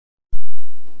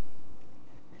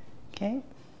Okay.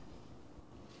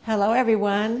 Hello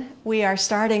everyone. We are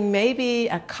starting maybe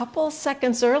a couple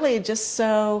seconds early just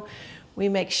so we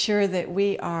make sure that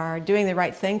we are doing the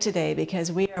right thing today,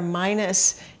 because we are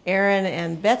minus Aaron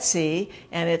and Betsy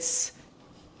and it's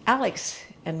Alex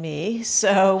and me.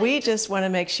 So we just want to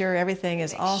make sure everything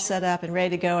is all set up and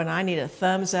ready to go, and I need a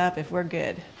thumbs up if we're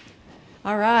good.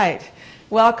 All right.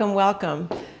 Welcome, welcome.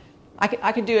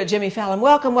 I could do a Jimmy Fallon.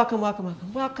 Welcome, welcome, welcome,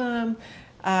 welcome,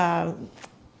 welcome.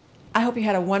 I hope you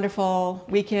had a wonderful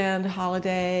weekend,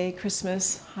 holiday,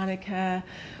 Christmas, Hanukkah,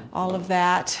 all of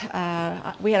that.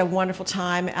 We had a wonderful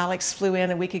time. Alex flew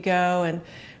in a week ago, and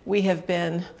we have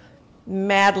been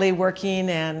madly working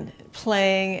and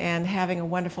playing and having a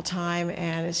wonderful time,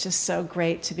 and it's just so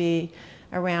great to be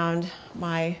around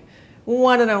my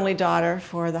one and only daughter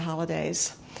for the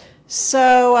holidays.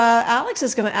 So Alex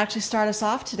is going to actually start us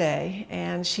off today,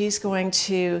 and she's going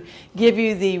to give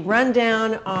you the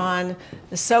rundown on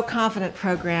the So Confident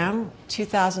program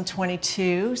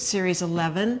 2022, Series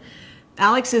 11.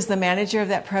 Alex is the manager of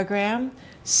that program,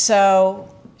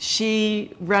 so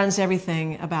she runs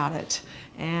everything about it.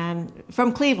 And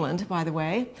from Cleveland, by the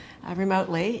way,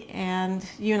 remotely, and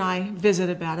you and I visit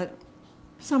about it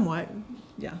somewhat,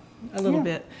 yeah, a little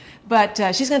bit. But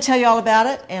she's going to tell you all about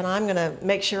it, and I'm going to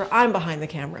make sure I'm behind the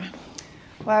camera.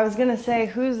 Well, I was going to say,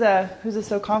 who's a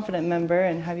So Confident member,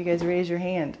 and have you guys raise your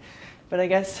hand? But I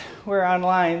guess we're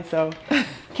online, so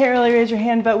can't really raise your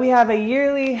hand. But we have a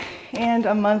yearly and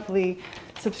a monthly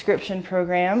subscription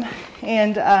program.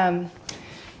 And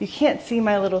you can't see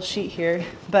my little sheet here,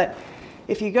 but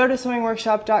if you go to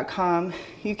sewingworkshop.com,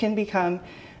 you can become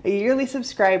a yearly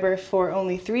subscriber for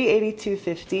only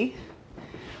 $382.50.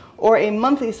 or a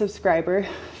monthly subscriber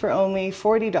for only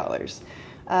 $40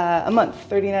 a month,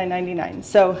 $39.99.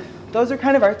 So those are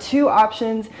kind of our two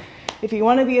options. If you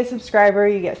want to be a subscriber,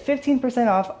 you get 15%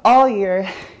 off all year.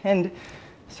 And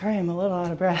sorry, I'm a little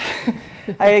out of breath.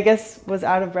 I guess was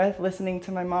out of breath listening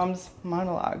to my mom's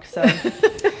monologue. So,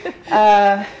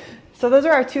 so those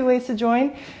are our two ways to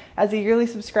join: as a yearly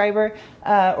subscriber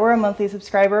or a monthly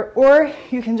subscriber, or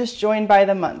you can just join by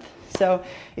the month. So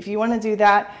if you want to do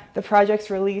that, the projects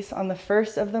release on the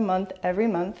first of the month every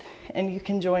month, and you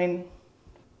can join,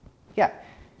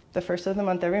 the first of the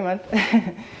month every month.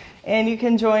 And you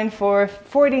can join for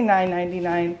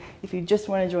 $49.99 if you just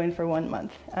want to join for 1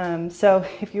 month. So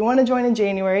if you want to join in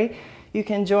January, you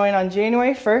can join on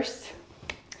January 1st.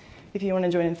 If you want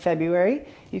to join in February,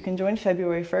 you can join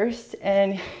February 1st.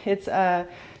 And it's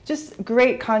just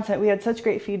great content. We had such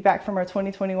great feedback from our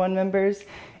 2021 members,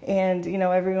 and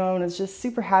everyone was just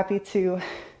super happy to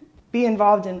be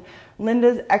involved in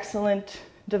Linda's excellent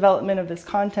development of this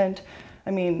content.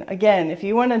 I mean, again, if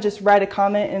you want to just write a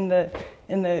comment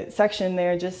in the section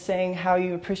there just saying how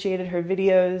you appreciated her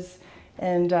videos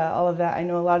and all of that, I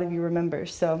know a lot of you remember.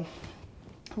 So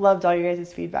loved all your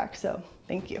guys' feedback, so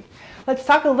thank you. Let's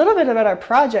talk a little bit about our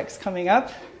projects coming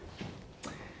up.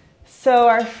 So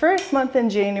our first month in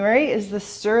January is the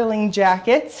Sterling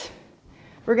jacket.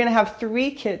 We're going to have 3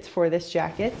 kits for this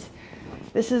jacket.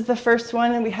 This is the first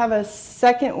one, and we have a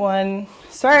second one.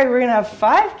 Sorry, we're going to have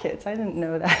 5 kits. I didn't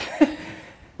know that.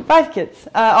 5 kits,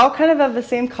 all kind of the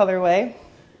same colorway.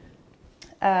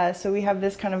 So we have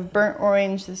this kind of burnt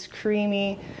orange, this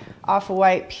creamy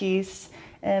off-white piece,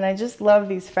 and I just love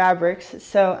these fabrics.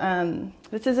 So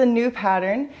this is a new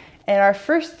pattern, and our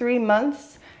first 3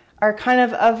 months are kind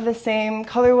of the same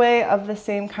colorway, of the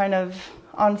same kind of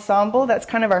ensemble. That's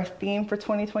kind of our theme for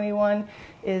 2021,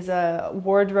 is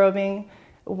wardrobing,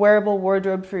 wearable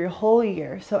wardrobe for your whole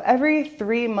year. So every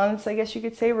 3 months, I guess you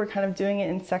could say, we're kind of doing it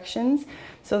in sections.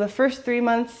 So the first 3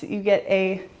 months you get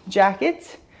a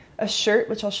jacket, a shirt,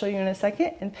 which I'll show you in a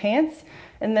second, and pants.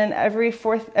 And then after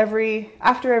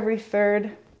every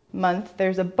third month,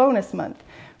 there's a bonus month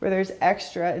where there's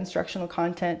extra instructional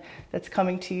content that's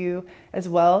coming to you as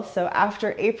well. So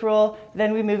after April,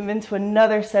 then we move into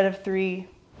another set of 3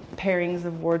 pairings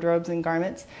of wardrobes and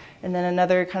garments, and then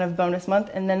another kind of bonus month,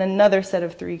 and then another set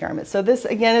of 3 garments. So this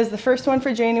again is the first one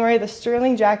for January, the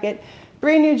Sterling jacket.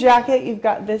 Brand new jacket. You've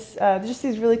got this, just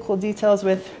these really cool details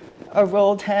with a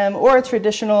rolled hem or a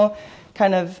traditional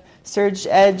kind of serged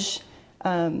edge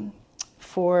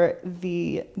for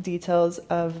the details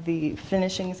of the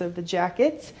finishings of the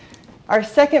jacket. Our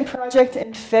second project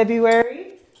in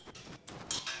February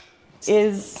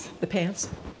is the pants.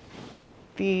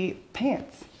 The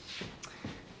pants.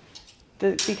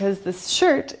 Because this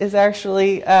shirt is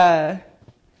actually a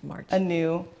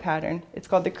new pattern. It's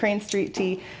called the Crane Street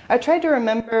Tee. I tried to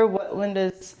remember what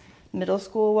Linda's middle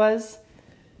school was.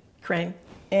 Crane.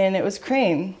 And it was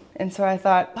Crane. And so I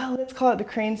thought, well, let's call it the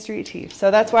Crane Street Tee. So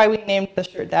that's why we named the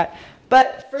shirt that.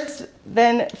 But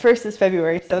first is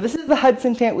February. So this is the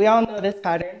Hudson pant. We all know this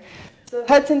pattern. So the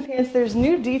Hudson pants, there's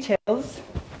new details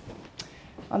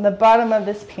on the bottom of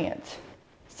this pant.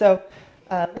 So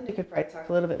Linda could probably talk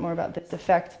a little bit more about this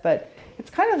effect, but it's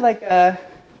kind of like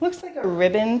looks like a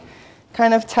ribbon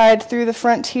kind of tied through the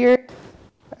front here,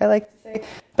 I like to say.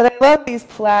 But I love these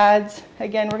plaids.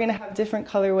 Again, we're going to have different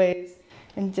colorways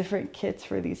and different kits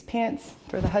for these pants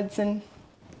for the Hudson.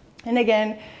 And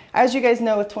again, as you guys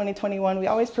know, with 2021, we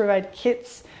always provide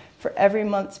kits for every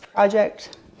month's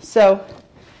project. So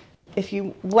if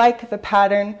you like the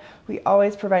pattern, we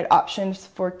always provide options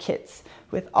for kits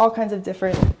with all kinds of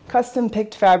different custom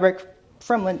picked fabric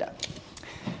from Linda.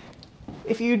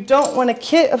 If you don't want a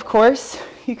kit, of course,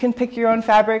 you can pick your own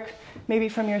fabric, maybe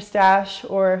from your stash,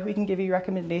 or we can give you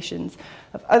recommendations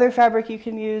of other fabric you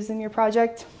can use in your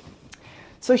project.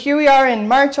 So here we are in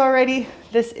March already.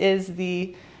 This is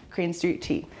the Crane Street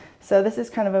tee. So this is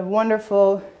kind of a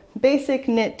wonderful basic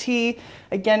knit tee.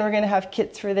 Again, we're going to have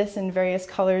kits for this in various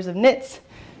colors of knits.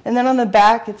 And then on the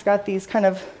back, it's got these kind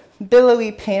of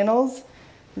billowy panels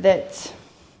that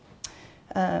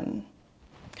kind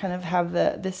of have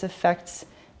this effect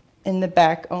in the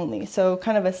back only. So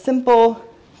kind of a simple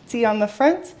tee on the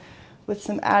front with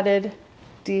some added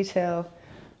detail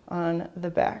on the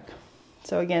back.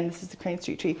 So again, this is the Crane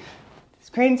Street tee.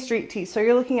 Crane Street tee. So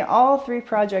you're looking at all 3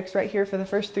 projects right here for the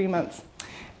first 3 months.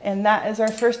 And that is our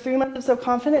first 3 months of So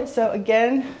Confident. So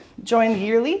again, join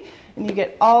yearly and you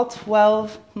get all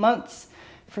 12 months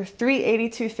for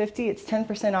 $382.50. It's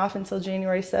 10% off until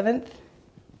January 7th.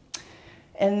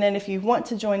 And then if you want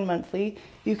to join monthly,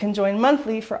 you can join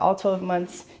monthly for all 12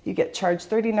 months. You get charged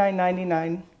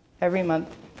 $39.99 every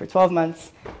month for 12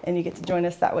 months, and you get to join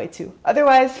us that way too.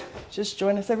 Otherwise, just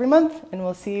join us every month and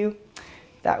we'll see you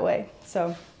that way.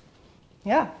 So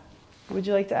yeah, would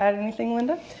you like to add anything,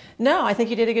 Linda? No, I think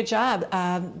you did a good job.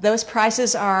 Those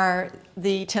prices are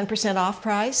the 10% off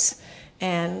price.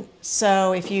 And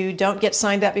so if you don't get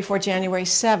signed up before January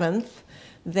 7th,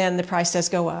 then the price does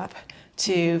go up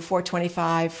to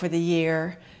 $425 for the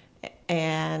year,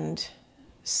 and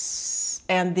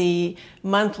the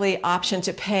monthly option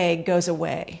to pay goes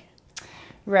away.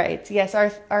 Right. Yes,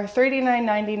 our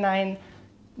 $39.99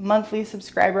 monthly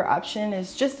subscriber option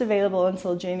is just available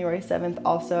until January 7th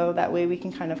also. That way we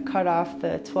can kind of cut off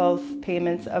the 12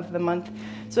 payments of the month.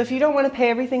 So if you don't want to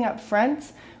pay everything up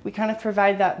front, we kind of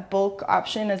provide that bulk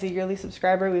option as a yearly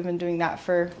subscriber. We've been doing that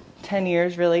for 10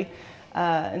 years really.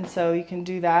 And so you can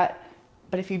do that.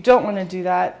 But if you don't want to do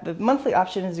that, the monthly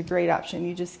option is a great option.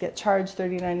 You just get charged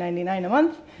 $39.99 a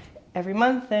month every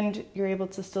month, and you're able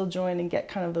to still join and get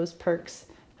kind of those perks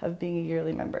of being a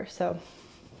yearly member. So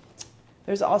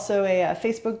there's also a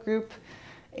Facebook group,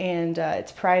 and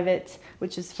it's private,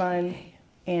 which is fun,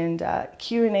 and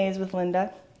Q&As with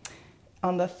Linda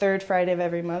on the 3rd Friday of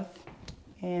every month.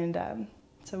 And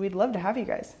so we'd love to have you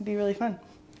guys. It'd be really fun.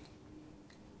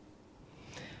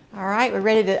 All right, we're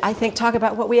ready to, I think, talk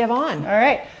about what we have on. All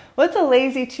right. Well, it's a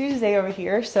lazy Tuesday over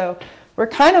here, so we're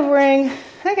kind of wearing,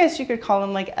 I guess you could call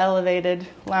them like elevated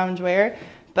loungewear,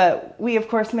 but we, of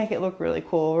course, make it look really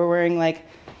cool. We're wearing like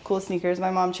cool sneakers.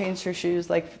 My mom changed her shoes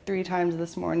like 3 times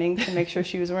this morning to make sure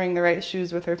she was wearing the right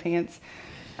shoes with her pants.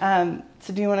 So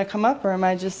do you want to come up, or am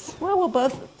I just... Well, we'll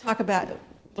both talk about it.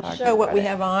 We'll show what we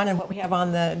have on and what we have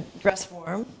on the dress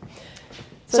form.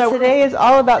 So today is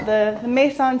all about the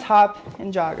Maison Top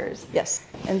and Joggers. Yes.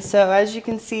 And so as you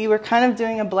can see, we're kind of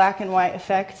doing a black and white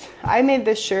effect. I made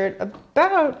this shirt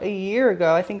about a year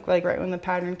ago, I think like right when the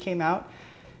pattern came out,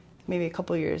 maybe a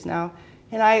couple years now.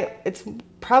 And it's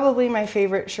probably my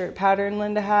favorite shirt pattern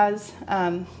Linda has.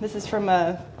 This is from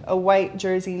a white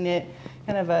jersey knit,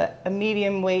 kind of a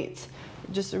medium weight,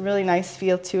 just a really nice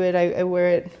feel to it. I wear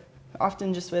it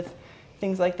often just with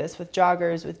things like this, with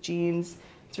joggers, with jeans.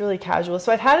 It's really casual.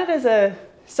 So I've had it as a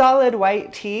solid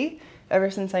white tee ever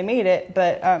since I made it,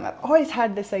 but I've always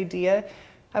had this idea.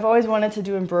 I've always wanted to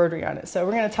do embroidery on it. So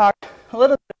we're going to talk a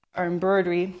little bit about our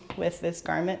embroidery with this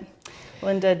garment.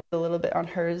 Linda did a little bit on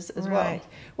hers as well. Right.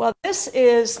 Well, this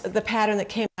is the pattern that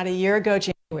came out a year ago,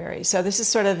 January. So this is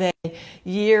sort of a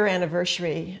year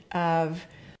anniversary of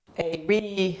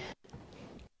a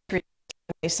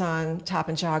Maison Top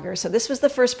and Joggers. So this was the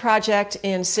first project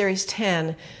in Series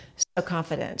 10, So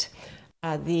Confident.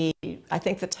 I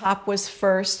think the top was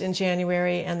first in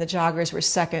January and the joggers were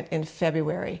second in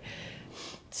February.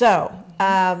 So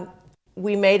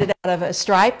we made it out of a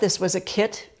stripe. This was a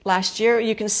kit last year.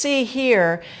 You can see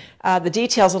here the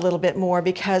details a little bit more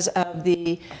because of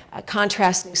the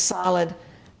contrasting solid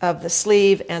of the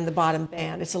sleeve and the bottom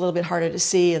band. It's a little bit harder to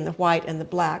see in the white and the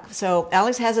black. So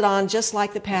Alex has it on just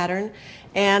like the pattern,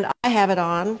 and I have it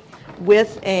on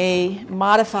with a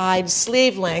modified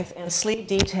sleeve length and sleeve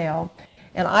detail.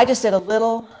 And I just did a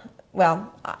little,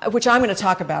 well, which I'm going to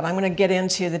talk about. I'm going to get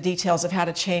into the details of how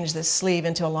to change this sleeve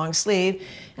into a long sleeve,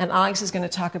 and Alex is going to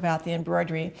talk about the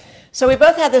embroidery. So we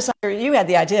both had this, you had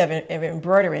the idea of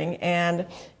embroidering, and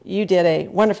you did a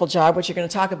wonderful job, which you're going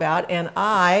to talk about, and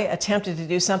I attempted to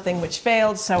do something which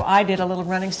failed, so I did a little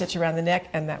running stitch around the neck,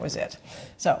 and that was it.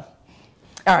 So,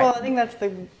 all right. Well, I think that's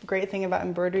the great thing about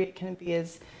embroidery. It can be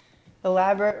as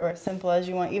elaborate or as simple as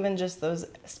you want. Even just those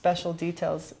special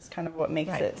details is kind of what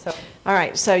makes it. So, all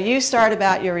right, so you start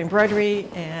about your embroidery.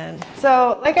 And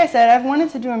so like I said, I've wanted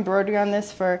to do embroidery on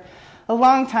this for a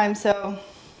long time. So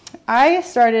I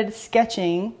started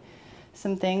sketching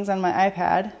some things on my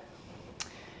iPad.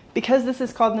 Because this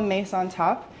is called the Maison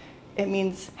Top, it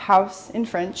means house in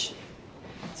French.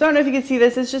 So I don't know if you can see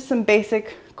this. It's just some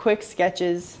basic quick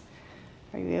sketches.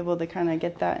 Are you able to kind of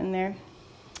get that in there?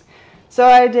 So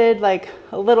I did like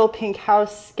a little pink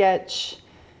house sketch.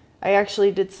 I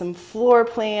actually did some floor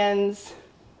plans.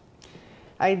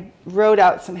 I wrote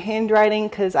out some handwriting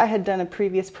because I had done a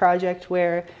previous project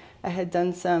where I had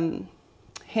done some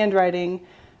handwriting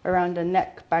around a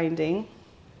neck binding.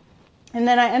 And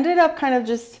then I ended up kind of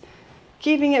just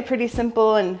keeping it pretty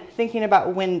simple and thinking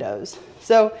about windows.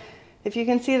 So if you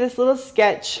can see this little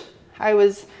sketch,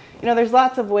 there's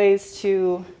lots of ways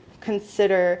to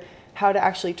consider how to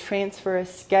actually transfer a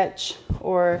sketch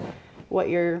or what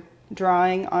you're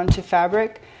drawing onto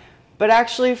fabric. But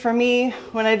actually for me,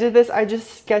 when I did this, I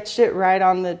just sketched it right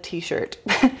on the t-shirt.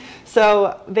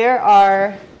 So there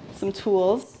are some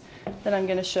tools that I'm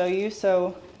going to show you.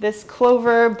 So this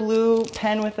Clover blue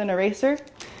pen with an eraser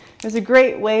is a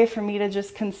great way for me to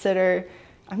just consider,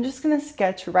 I'm just going to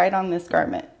sketch right on this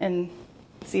garment and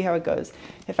see how it goes.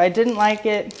 If I didn't like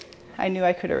it, I knew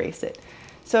I could erase it.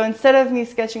 So instead of me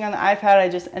sketching on the iPad, I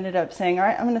just ended up saying, all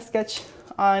right, I'm going to sketch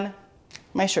on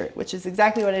my shirt, which is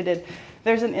exactly what I did.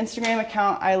 There's an Instagram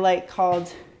account I like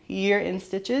called Year in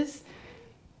Stitches.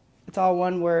 It's all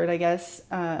one word, I guess.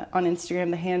 On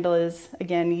Instagram, the handle is,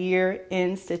 again, Year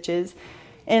in Stitches.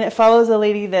 And it follows a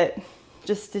lady that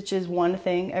just stitches one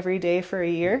thing every day for a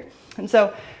year. And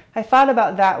so I thought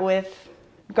about that with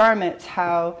garments,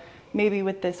 how maybe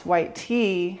with this white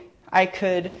tee, I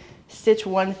could stitch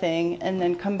one thing and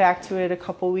then come back to it a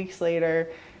couple weeks later,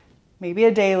 maybe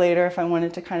a day later. If I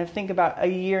wanted to kind of think about a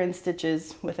year in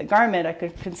stitches with a garment, I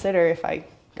could consider, if I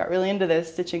got really into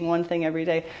this, stitching one thing every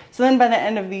day. So then by the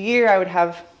end of the year, I would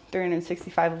have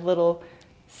 365 little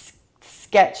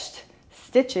sketched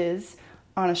stitches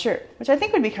on a shirt, which I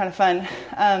think would be kind of fun.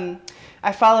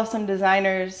 I follow some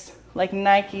designers, like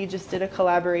Nike just did a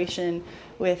collaboration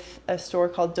with a store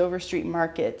called Dover Street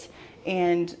Market,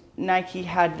 and Nike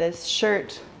had this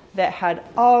shirt that had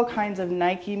all kinds of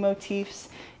Nike motifs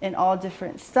in all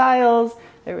different styles.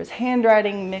 There was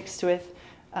handwriting mixed with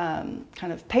kind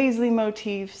of paisley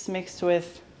motifs mixed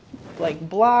with like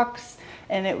blocks,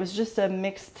 and it was just a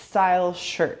mixed style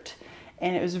shirt,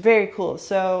 and it was very cool.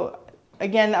 So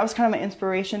again, that was kind of my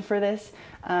inspiration for this.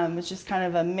 It's just kind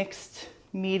of a mixed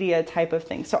media type of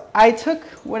thing. So I took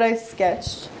what I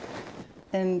sketched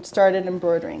and started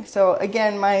embroidering. So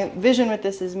again, my vision with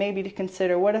this is maybe to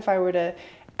consider, what if I were to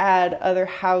add other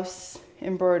house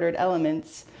embroidered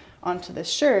elements onto this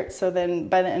shirt? So then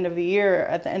by the end of the year,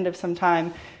 at the end of some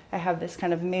time, I have this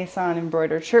kind of Maison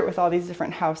embroidered shirt with all these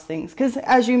different house things. Because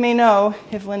as you may know,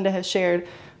 if Linda has shared,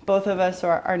 both of us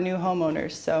are new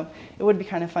homeowners. So it would be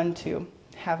kind of fun to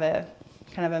have a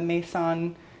kind of a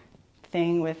Maison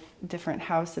thing with different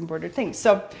house embroidered things.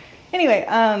 So anyway,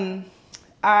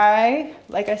 I,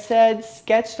 like I said,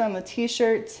 sketched on the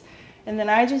t-shirts, and then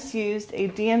I just used a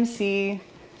DMC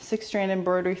 6-strand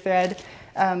embroidery thread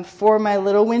for my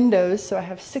little windows. So I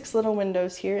have 6 little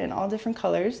windows here in all different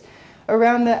colors.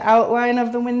 Around the outline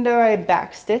of the window, I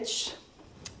backstitched,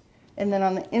 and then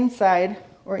on the inside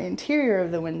or interior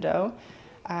of the window,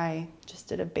 I just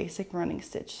did a basic running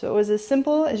stitch. So it was as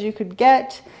simple as you could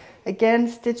get. Again,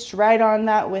 stitched right on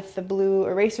that with the blue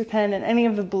eraser pen, and any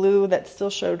of the blue that still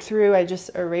showed through, I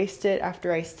just erased it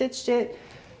after I stitched it.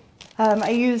 I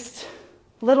used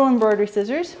little embroidery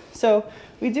scissors. So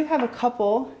we do have a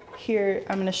couple here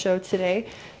I'm going to show today,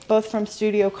 both from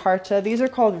Studio Carta. These are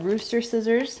called Rooster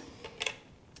scissors,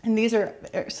 and they're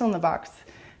still in the box.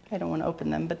 I don't want to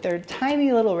open them, but they're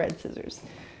tiny little red scissors.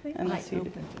 They might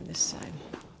open from this side.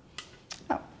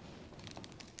 Oh.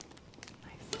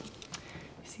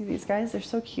 See these guys? They're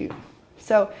so cute.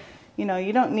 So, you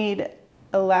don't need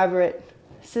elaborate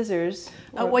scissors.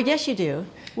 Oh, well, yes, you do.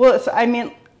 Well, so, I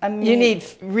mean, I mean, you need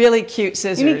really cute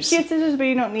scissors. You need cute scissors, but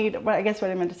you don't need, well, I guess what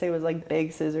I meant to say was like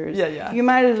big scissors. Yeah, yeah. You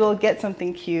might as well get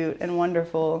something cute and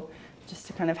wonderful just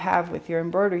to kind of have with your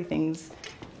embroidery things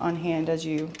on hand as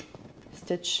you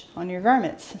stitch on your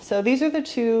garments. So these are the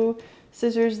two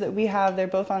scissors that we have. They're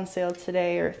both on sale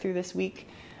today or through this week.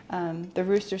 The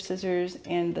rooster scissors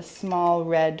and the small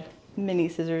red mini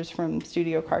scissors from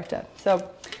Studio Carta.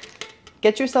 So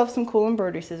get yourself some cool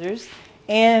embroidery scissors.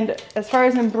 And as far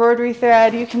as embroidery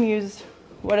thread, you can use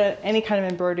any kind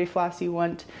of embroidery floss you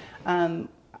want.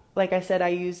 Like I said, I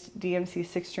used DMC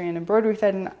 6-strand embroidery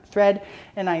thread,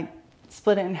 and I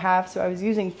split it in half. So I was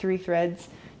using 3 threads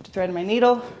to thread my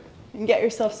needle. And get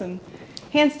yourself some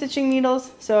hand stitching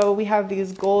needles. So we have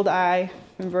these gold eye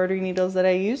embroidery needles that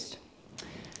I used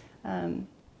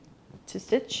to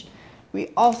stitch.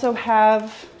 We also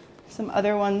have some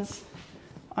other ones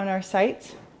on our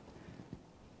site.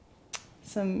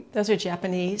 Those are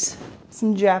Japanese.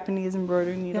 Some Japanese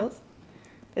embroidery needles. Yeah.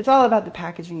 It's all about the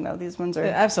packaging, though. These ones are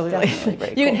absolutely very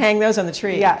you can hang those on the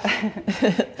tree. Yeah.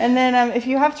 And then if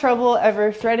you have trouble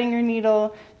ever threading your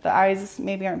needle, the eyes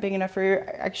maybe aren't big enough, or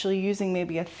you're actually using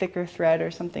maybe a thicker thread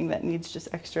or something that needs just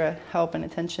extra help and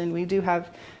attention, we do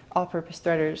have all-purpose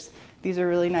threaders. These are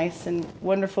really nice and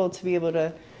wonderful to be able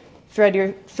to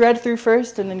thread through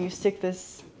first, and then you stick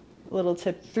this little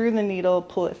tip through the needle,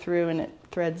 pull it through, and it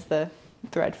threads the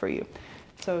thread for you.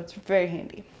 So it's very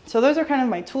handy. So those are kind of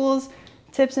my tools,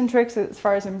 tips and tricks as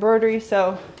far as embroidery.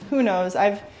 So who knows,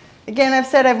 I've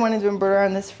said I've wanted to embroider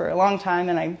on this for a long time,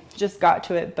 and I just got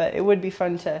to it, but it would be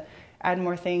fun to add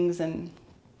more things. And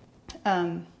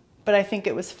but I think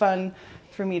it was fun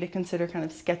for me to consider kind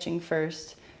of sketching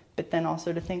first, but then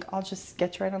also to think I'll just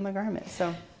sketch right on the garment.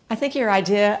 So I think your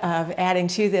idea of adding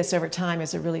to this over time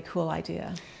is a really cool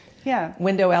idea. Yeah.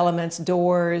 Window elements,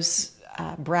 doors,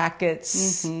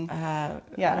 brackets. Yeah.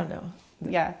 I don't know.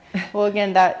 Yeah. Well,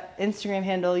 again, that Instagram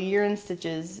handle, Year in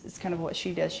Stitches, is kind of what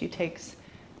she does. She takes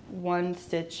one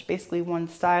stitch, basically one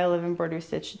style of embroidery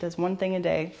stitch. She does one thing a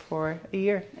day for a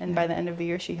year, and by the end of the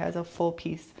year, she has a full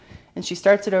piece. And she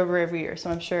starts it over every year. So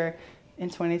I'm sure in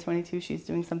 2022, she's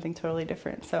doing something totally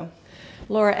different. So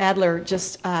Laura Adler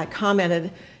just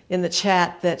commented in the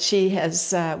chat that she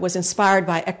was inspired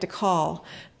by Ekta Kaul,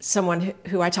 someone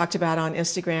who I talked about on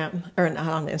Instagram, or not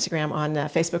on Instagram, on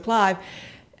Facebook Live,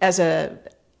 as a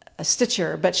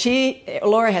stitcher. But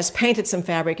Laura has painted some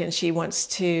fabric and she wants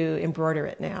to embroider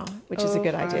it now, which is a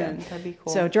good idea. That'd be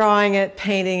cool. So drawing it,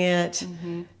 painting it,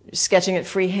 sketching it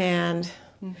freehand.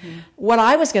 What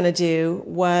I was going to do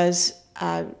was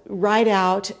write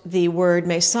out the word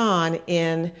Maison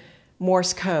in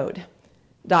Morse code,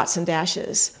 dots and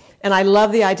dashes. And I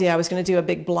love the idea. I was going to do a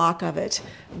big block of it,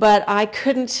 but I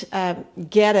couldn't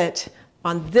get it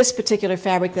on this particular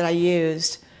fabric that I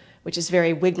used, which is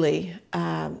very wiggly,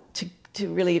 to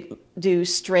really do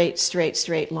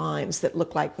straight lines that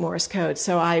look like Morse code.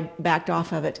 So I backed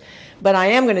off of it. But I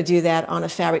am going to do that on a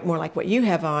fabric more like what you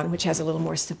have on, which has a little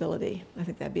more stability. I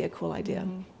think that'd be a cool idea.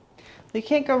 You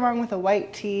can't go wrong with a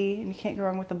white tee, and you can't go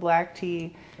wrong with a black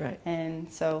tee. Right.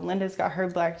 And so Linda's got her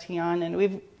black tee on, and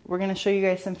we're going to show you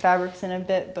guys some fabrics in a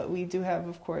bit, but we do have,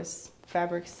 of course,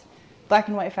 fabrics, black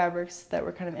and white fabrics that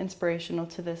were kind of inspirational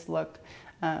to this look.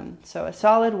 So a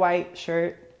solid white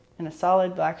shirt and a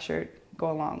solid black shirt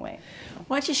go a long way.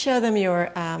 Why don't you show them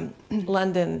your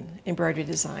London embroidery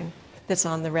design that's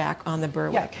on the rack on the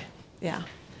Berwick? Yeah,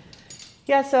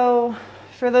 so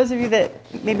for those of you that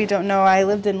maybe don't know, I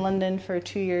lived in London for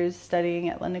 2 years studying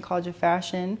at London College of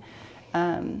Fashion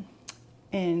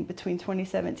in between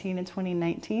 2017 and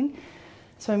 2019.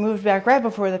 So I moved back right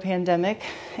before the pandemic,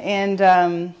 and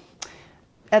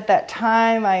at that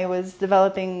time I was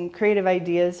developing creative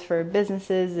ideas for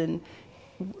businesses, and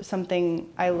something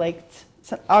I liked,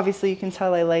 so obviously you can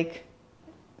tell I like,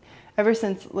 ever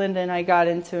since Linda and I got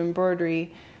into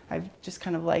embroidery, I've just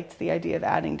kind of liked the idea of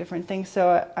adding different things.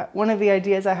 So one of the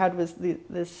ideas I had was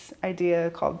this idea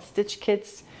called stitch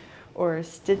kits, or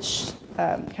stitch,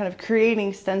 kind of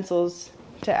creating stencils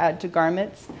to add to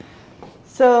garments.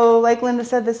 So like Linda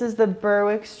said, this is the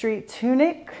Berwick Street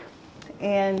tunic,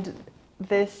 and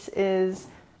this is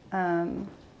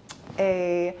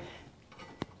a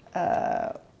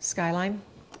skyline.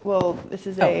 Well, this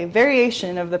is a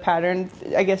variation of the pattern,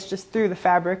 I guess, just through the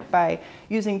fabric by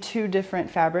using 2 different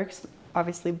fabrics,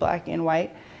 obviously black and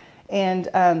white. And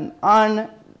on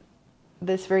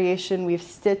this variation, we've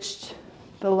stitched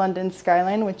the London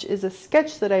skyline, which is a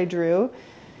sketch that I drew,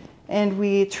 and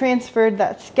we transferred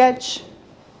that sketch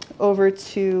over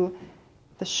to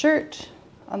the shirt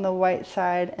on the white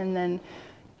side, and then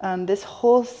this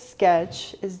whole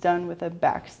sketch is done with a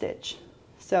back stitch.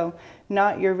 So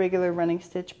not your regular running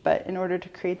stitch, but in order to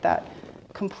create that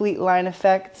complete line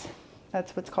effect,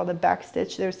 that's what's called a back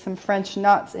stitch. There's some French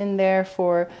knots in there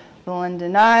for the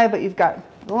London Eye, but you've got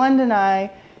the London Eye,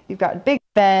 you've got Big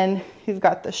Ben, you've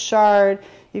got the Shard,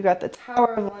 you've got the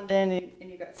Tower of London,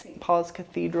 and you've got St. Paul's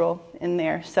Cathedral in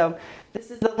there. So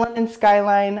this is the London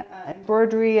skyline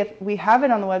embroidery. We have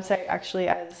it on the website actually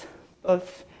as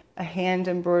both a hand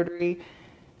embroidery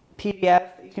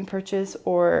PDF that you can purchase,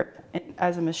 or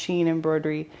as a machine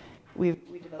embroidery. We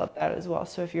developed that as well.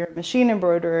 So if you're a machine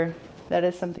embroiderer, that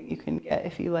is something you can get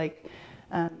if you like,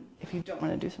 if you don't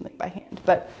want to do something by hand.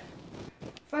 But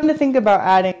fun to think about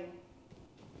adding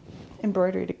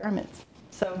embroidery to garments.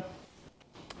 So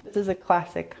this is a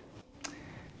classic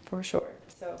for sure.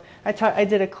 So I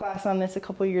did a class on this a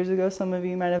couple years ago. Some of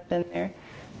you might have been there,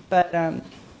 but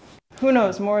who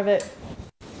knows? More of it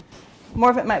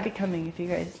might be coming if you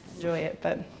guys enjoy it.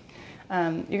 But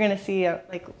you're gonna see,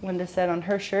 like Linda said, on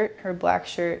her shirt, her black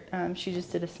shirt, she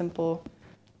just did a simple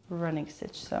running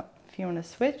stitch. So if you want to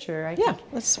switch, or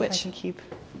let's switch. I can keep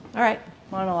All right,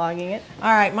 monologuing it.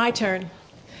 all right, my turn.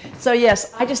 So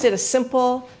yes, I just did a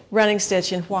simple running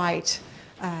stitch in white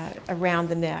around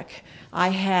the neck. I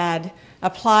had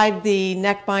applied the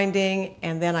neck binding,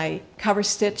 and then I cover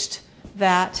stitched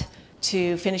that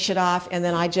to finish it off, and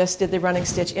then I just did the running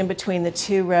stitch in between the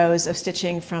 2 rows of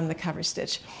stitching from the cover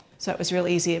stitch. So it was real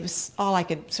easy. It was all I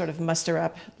could sort of muster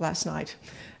up last night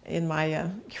in my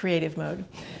creative mode.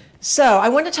 So I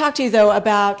want to talk to you though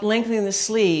about lengthening the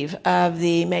sleeve of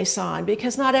the Maison,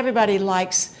 because not everybody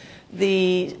likes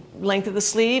the length of the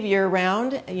sleeve year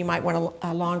round. You might want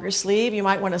a longer sleeve, you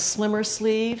might want a slimmer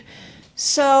sleeve.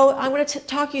 So I'm going to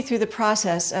talk you through the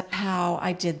process of how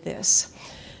I did this.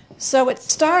 So it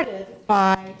started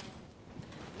by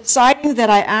deciding that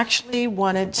I actually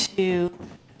wanted to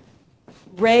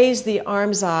raise the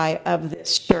arm's eye of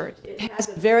this shirt. It has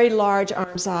a very large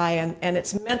arm's eye, and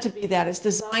it's meant to be that. It's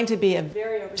designed to be a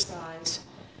very oversized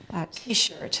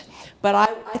t-shirt. But I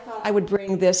thought I would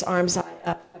bring this arm's eye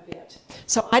up a bit.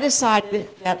 So I decided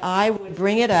that I would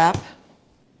bring it up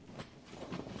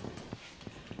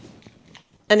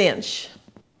an inch.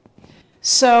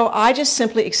 So I just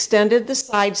simply extended the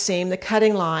side seam, the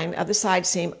cutting line of the side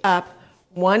seam, up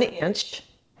 1 inch.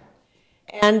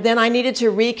 And then I needed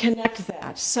to reconnect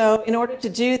that. So in order to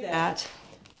do that,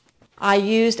 I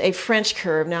used a French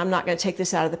curve. Now I'm not going to take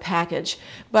this out of the package,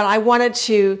 but I wanted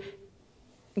to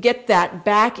get that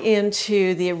back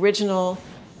into the original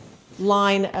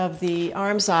line of the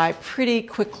arm's eye pretty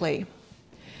quickly.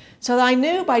 So I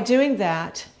knew by doing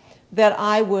that that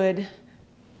I would,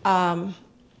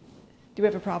 do we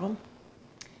have a problem?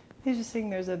 He's just saying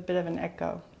there's a bit of an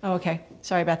echo. Oh, okay.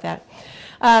 Sorry about that.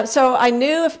 So I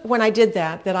knew when I did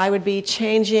that I would be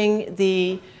changing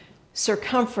the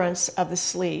circumference of the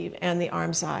sleeve and the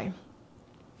arm's eye.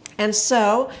 And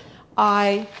so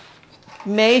I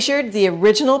measured the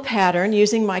original pattern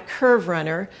using my curve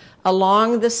runner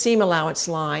along the seam allowance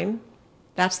line.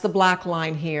 That's the black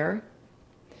line here.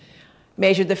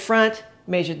 Measured the front,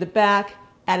 measured the back,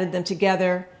 added them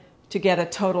together to get a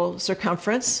total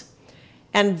circumference.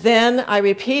 And then I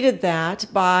repeated that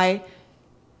by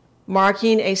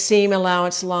marking a seam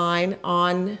allowance line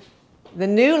on the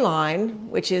new line,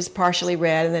 which is partially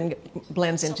red and then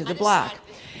blends into the black.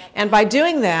 And by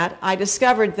doing that, I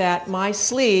discovered that my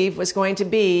sleeve was going to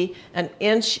be 1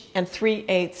 3/8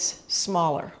 inches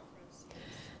smaller.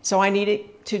 So I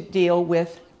needed to deal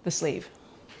with the sleeve.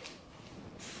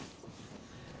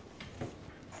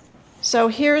 So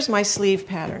here's my sleeve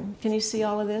pattern. Can you see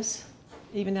all of this,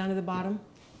 even down to the bottom?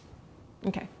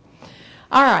 Okay.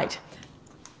 All right.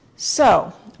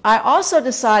 So I also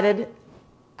decided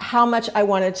how much I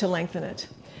wanted to lengthen it.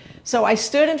 So I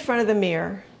stood in front of the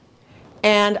mirror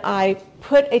and I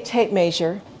put a tape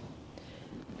measure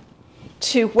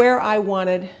to where I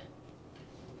wanted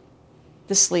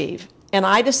the sleeve. And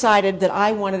I decided that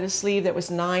I wanted a sleeve that was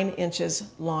 9 inches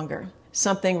longer,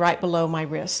 something right below my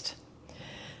wrist.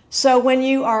 So when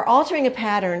you are altering a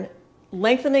pattern,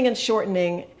 lengthening and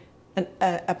shortening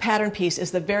a pattern piece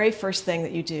is the very first thing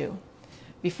that you do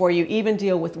before you even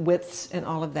deal with widths and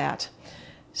all of that.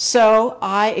 So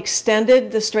I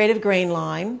extended the straight of grain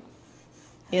line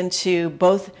into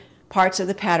both parts of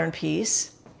the pattern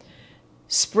piece,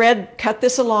 cut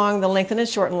this along the lengthen and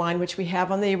shorten line, which we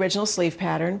have on the original sleeve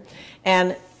pattern,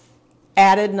 and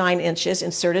added 9 inches,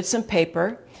 inserted some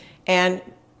paper, and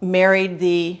married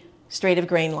the straight of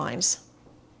grain lines.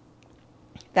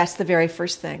 That's the very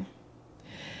first thing.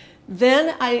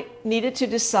 Then I needed to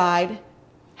decide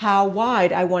how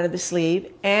wide I wanted the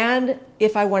sleeve and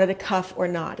if I wanted a cuff or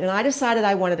not. And I decided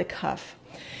I wanted a cuff.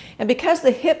 And because the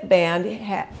hip band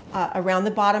around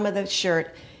the bottom of the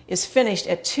shirt is finished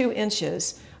at 2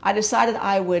 inches, I decided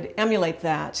I would emulate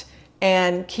that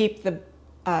and keep the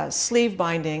sleeve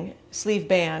band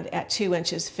at 2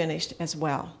 inches finished as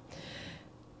well.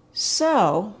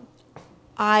 So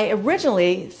I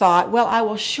originally thought, well, I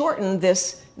will shorten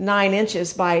this 9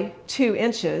 inches by 2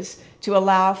 inches to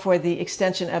allow for the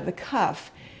extension of the cuff.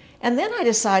 And then I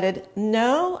decided,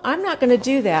 no, I'm not going to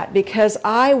do that because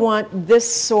I want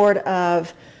this sort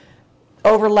of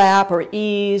overlap or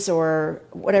ease or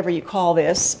whatever you call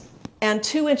this, and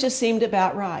 2 inches seemed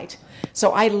about right. So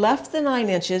I left the 9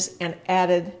 inches and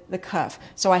added the cuff.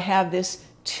 So I have this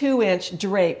 2-inch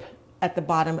drape at the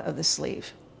bottom of the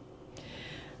sleeve.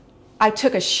 I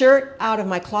took a shirt out of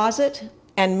my closet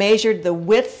and measured the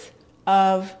width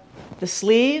of the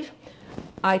sleeve.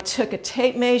 I took a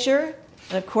tape measure,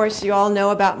 and of course you all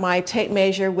know about my tape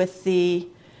measure with the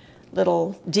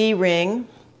little D-ring.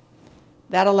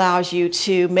 That allows you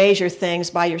to measure things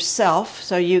by yourself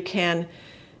so you can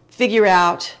figure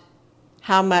out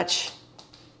how much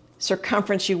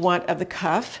circumference you want of the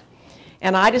cuff.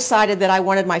 And I decided that I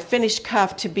wanted my finished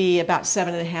cuff to be about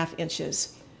 7.5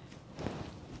 inches.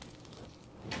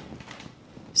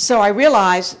 So I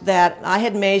realized that I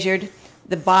had measured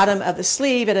the bottom of the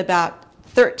sleeve at about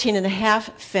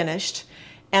 13.5 finished,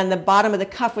 and the bottom of the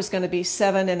cuff was going to be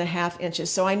 7.5 inches.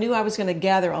 So I knew I was going to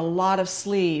gather a lot of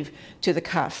sleeve to the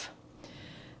cuff.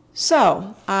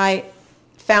 So I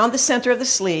found the center of the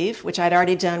sleeve, which I'd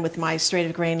already done with my straight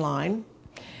of grain line,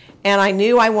 and I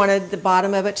knew I wanted the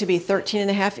bottom of it to be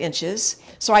 13.5 inches.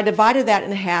 So I divided that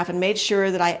in half and made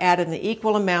sure that I added an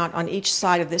equal amount on each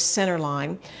side of this center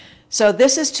line. So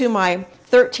this is to my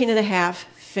 13.5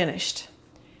 finished.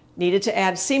 Needed to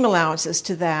add seam allowances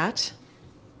to that.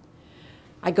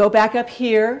 I go back up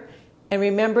here and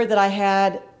remember that I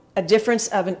had a difference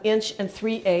of 1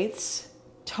 3/8 inches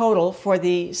total for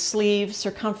the sleeve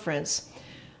circumference.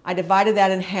 I divided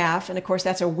that in half, and of course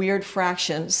that's a weird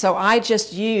fraction, so I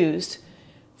just used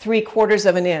 3/4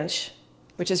 of an inch,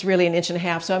 which is really 1.5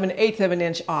 inches, so I'm 1/8 of an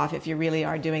inch off if you really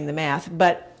are doing the math,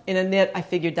 but in a knit I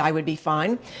figured I would be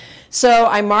fine. So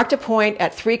I marked a point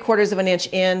at 3/4 of an inch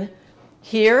in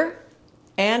here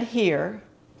and here,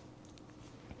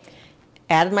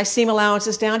 added my seam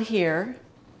allowances down here,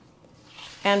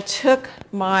 and took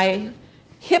my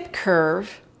hip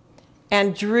curve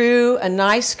and drew a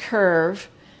nice curve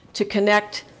to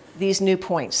connect these new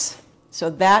points. So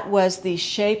that was the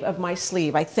shape of my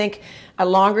sleeve. I think a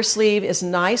longer sleeve is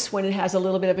nice when it has a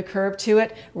little bit of a curve to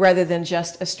it rather than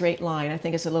just a straight line. I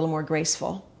think it's a little more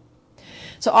graceful.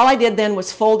 So all I did then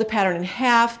was fold the pattern in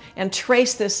half and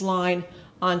trace this line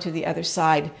onto the other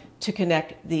side to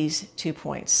connect these 2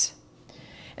 points.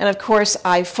 And of course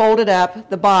I folded up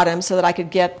the bottom so that I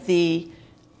could get the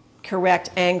correct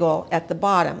angle at the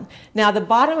bottom. Now the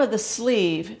bottom of the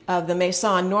sleeve of the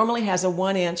Maison normally has a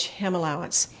 1-inch hem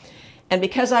allowance, and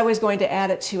because I was going to add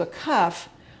it to a cuff,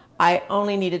 I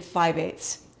only needed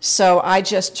 5/8. So I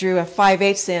just drew a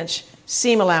 5/8 inch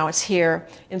seam allowance here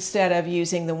instead of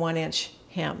using the 1-inch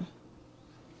hem.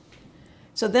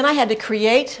 So then I had to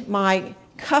create my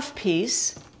cuff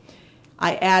piece.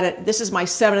 I added, this is my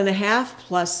 7.5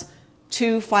 plus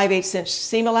 2 5/8 inch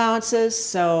seam allowances,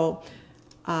 so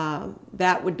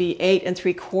that would be 8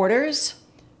 3/4,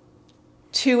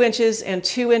 2 inches and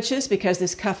 2 inches because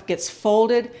this cuff gets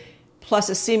folded, plus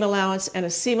a seam allowance and a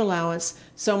seam allowance.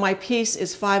 So my piece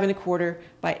is 5 1/4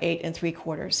 by 8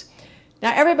 3/4.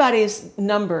 Now everybody's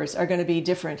numbers are going to be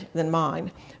different than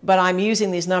mine, but I'm using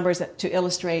these numbers to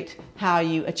illustrate how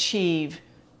you achieve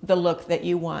the look that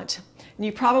you want. And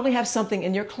you probably have something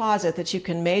in your closet that you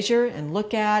can measure and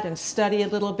look at and study a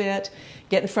little bit,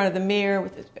 get in front of the mirror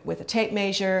with a tape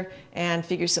measure and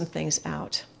figure some things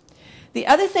out. The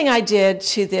other thing I did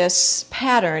to this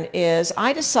pattern is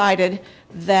I decided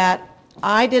that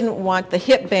I didn't want the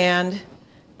hip band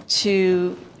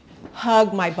to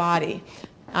hug my body.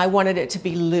 I wanted it to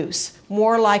be loose,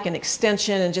 more like an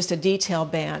extension and just a detail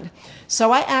band.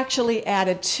 So I actually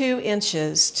added 2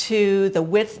 inches to the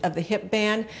width of the hip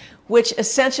band, which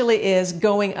essentially is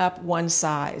going up 1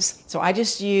 size. So I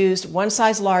just used 1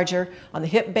 size larger on the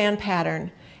hip band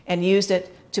pattern and used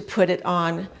it to put it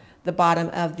on the bottom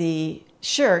of the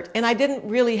shirt, and I didn't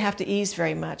really have to ease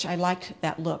very much. I liked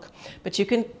that look. But you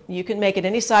can make it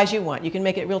any size you want. You can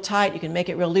make it real tight, you can make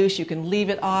it real loose, you can leave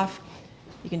it off.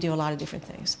 You can do a lot of different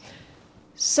things.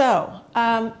 So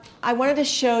I wanted to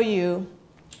show you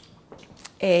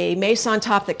a Maison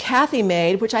top that Kathy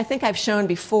made, which I think I've shown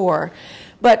before.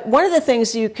 But one of the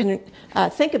things you can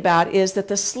think about is that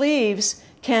the sleeves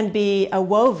can be a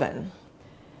woven,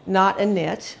 not a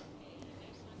knit.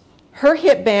 Her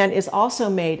hip band is also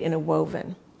made in a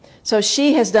woven. So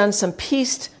she has done some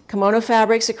pieced kimono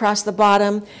fabrics across the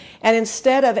bottom, and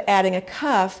instead of adding a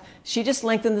cuff, she just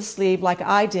lengthened the sleeve like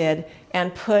I did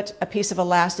and put a piece of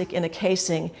elastic in a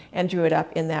casing and drew it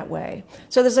up in that way.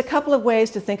 So there's a couple of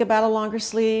ways to think about a longer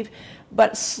sleeve,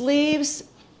 but sleeves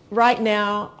right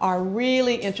now are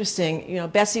really interesting. You know,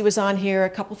 Bessie was on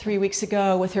here 3 weeks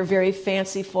ago with her very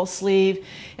fancy full sleeve,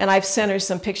 and I've sent her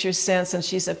some pictures since, and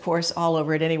she's of course all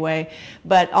over it anyway.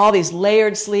 But all these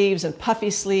layered sleeves and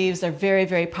puffy sleeves, they're very,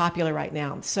 very popular right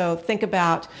now. So think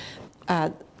about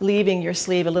leaving your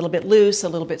sleeve a little bit loose, a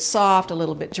little bit soft, a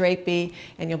little bit drapey,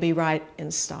 and you'll be right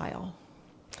in style.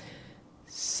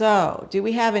 So, do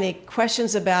we have any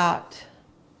questions about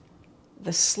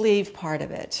the sleeve part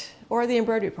of it or the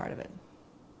embroidery part of it?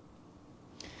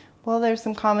 Well, there's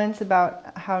some comments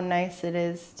about how nice it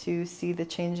is to see the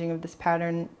changing of this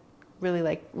pattern.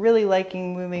 Really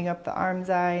liking moving up the arm's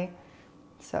eye.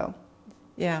 So.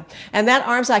 Yeah, and that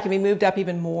arm's eye can be moved up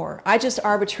even more. I just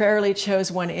arbitrarily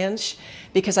chose 1 inch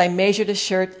because I measured a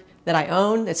shirt that I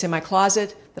own, that's in my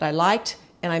closet, that I liked,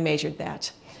 and I measured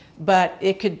that. But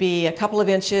it could be a couple of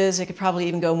inches, it could probably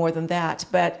even go more than that.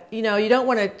 But you know, you don't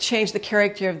want to change the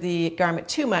character of the garment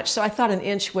too much, so I thought 1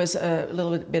 inch was a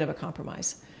little bit of a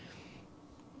compromise.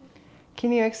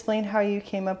 Can you explain how you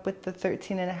came up with the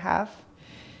 13.5?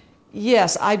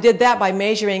 Yes, I did that by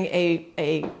measuring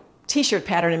a t-shirt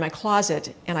pattern in my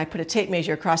closet, and I put a tape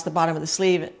measure across the bottom of the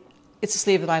sleeve. It's a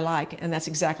sleeve that I like, and that's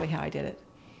exactly how I did it.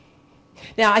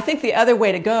 Now, I think the other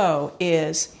way to go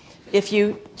is if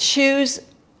you choose,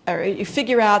 or you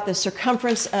figure out the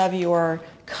circumference of your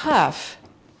cuff,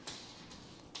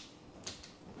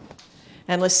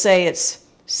 and let's say it's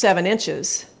 7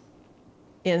 inches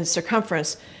in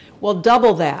circumference, we'll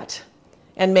double that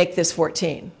and make this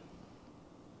 14.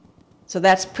 So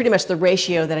that's pretty much the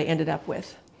ratio that I ended up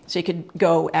with. So you could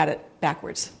go at it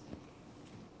backwards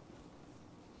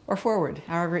or forward,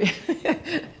 however.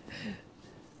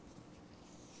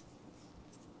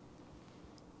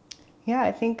 Yeah,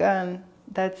 I think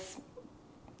that's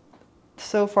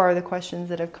so far the questions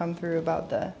that have come through about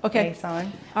the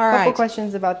Maison. All right. A couple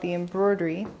questions about the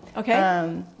embroidery.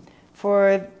 Okay.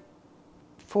 For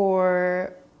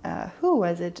who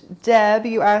was it? Deb,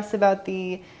 you asked about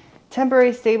the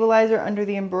temporary stabilizer under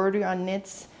the embroidery on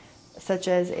knits, such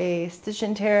as a stitch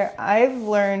and tear. I've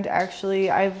learned, actually,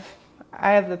 I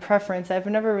have the preference. I've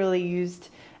never really used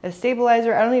a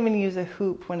stabilizer. I don't even use a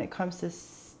hoop when it comes to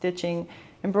stitching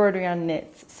embroidery on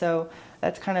knits. So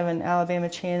that's kind of an Alabama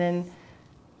Channon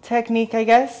technique, I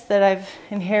guess, that I've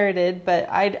inherited. But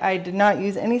I did not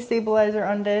use any stabilizer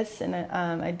on this, and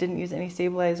I didn't use any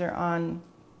stabilizer on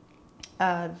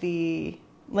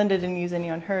Linda didn't use any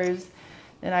on hers,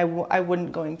 and I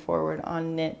wouldn't going forward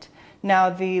on knit.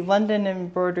 Now the London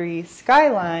Embroidery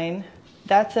Skyline,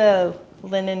 that's a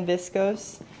linen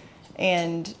viscose,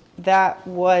 and that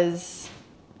was,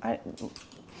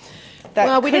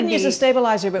 well, we didn't use a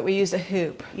stabilizer, but we used a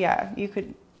hoop. Yeah, you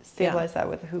could stabilize that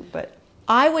with a hoop, but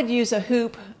I would use a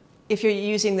hoop if you're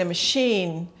using the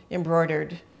machine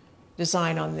embroidered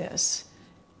design on this,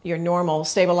 your normal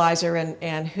stabilizer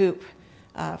and hoop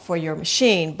for your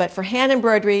machine. But for hand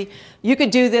embroidery, you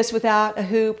could do this without a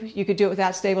hoop, you could do it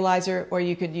without stabilizer, or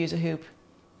you could use a hoop.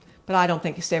 But I don't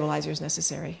think a stabilizer is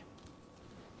necessary.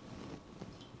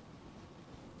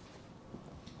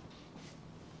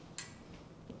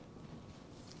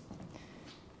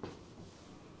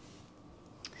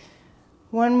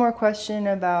 One more question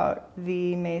about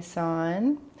the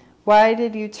Maison. Why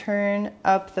did you turn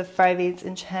up the 5/8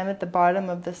 inch hem at the bottom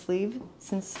of the sleeve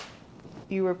since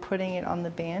you were putting it on the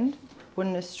band?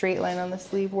 Wouldn't a straight line on the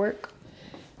sleeve work?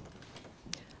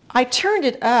 I turned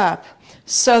it up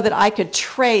so that I could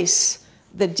trace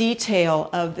the detail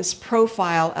of this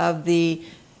profile of the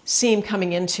seam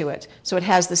coming into it. So it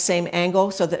has the same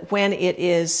angle so that when it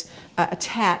is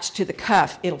attached to the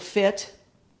cuff, it'll fit.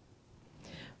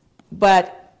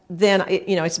 But then,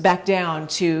 it's back down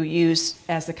to use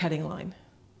as the cutting line.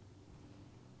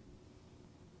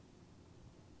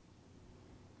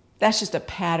 That's just a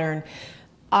pattern.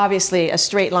 Obviously, a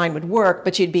straight line would work,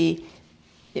 but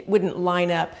it wouldn't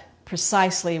line up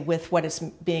precisely with what it's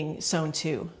being sewn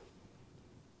to.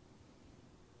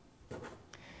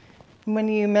 When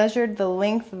you measured the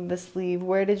length of the sleeve,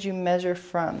 where did you measure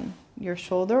from? Your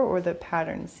shoulder or the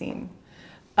pattern seam?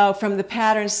 Oh, from the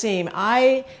pattern seam.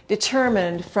 I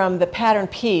determined from the pattern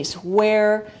piece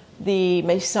where the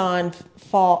Maison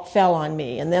fell on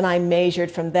me, and then I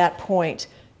measured from that point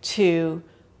to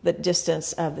the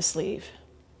distance of the sleeve.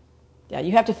 Yeah,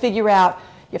 you have to figure out,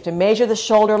 you have to measure the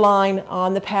shoulder line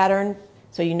on the pattern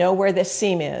So you know where this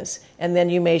seam is, and then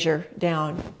you measure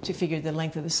down to figure the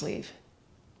length of the sleeve.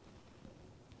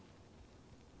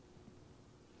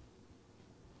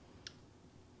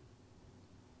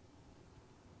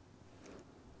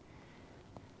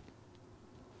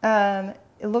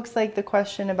 It looks like the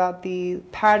question about the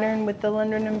pattern with the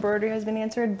London embroidery has been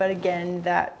answered, but again,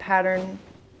 that pattern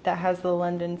that has the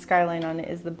London skyline on it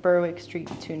is the Berwick Street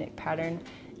tunic pattern,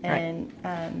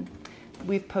 and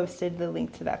we've posted the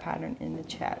link to that pattern in the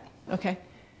chat. Okay.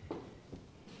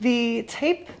 The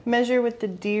tape measure with the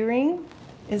D-ring,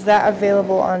 is that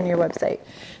available on your website?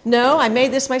 No, I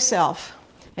made this myself,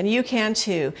 and you can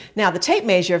too. Now, the tape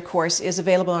measure, of course, is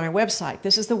available on our website.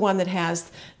 This is the one that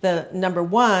has the number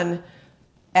 1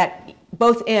 at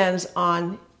both ends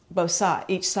on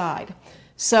each side.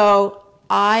 So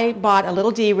I bought a little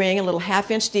D-ring, a little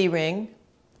 1/2-inch D-ring,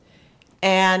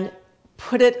 and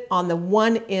put it on the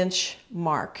 1-inch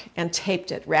mark and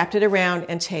taped it, wrapped it around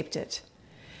and taped it.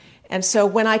 And so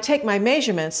when I take my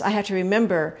measurements, I have to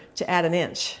remember to add an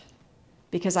inch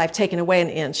because I've taken away an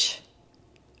inch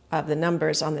of the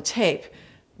numbers on the tape.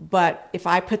 But if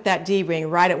I put that D-ring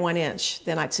right at 1 inch,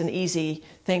 then it's an easy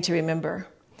thing to remember.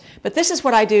 But this is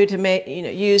what I do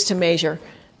to use to measure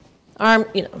arm,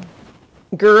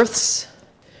 girths,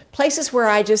 places where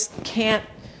I just can't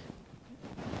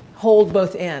hold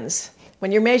both ends.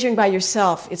 When you're measuring by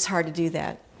yourself, it's hard to do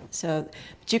that. So,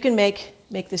 but you can make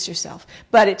this yourself.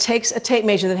 But it takes a tape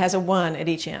measure that has a 1 at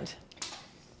each end.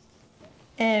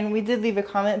 And we did leave a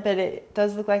comment, but it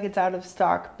does look like it's out of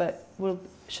stock, but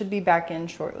should be back in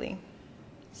shortly.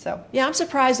 So yeah, I'm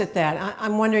surprised at that.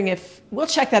 I'm wondering if we'll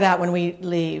check that out when we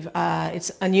leave.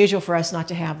 It's unusual for us not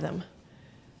to have them,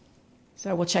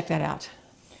 so we'll check that out.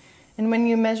 And when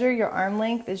you measure your arm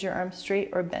length, is your arm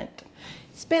straight or bent?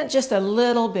 It's bent just a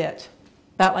little bit,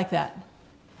 about like that.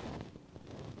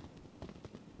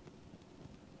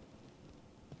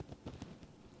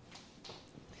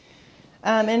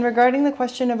 And regarding the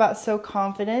question about So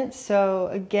Confident, so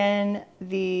again,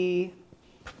 the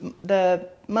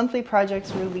monthly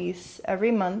projects release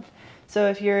every month. So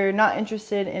if you're not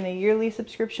interested in a yearly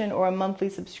subscription or a monthly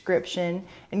subscription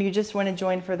and you just want to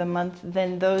join for the month,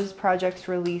 then those projects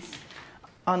release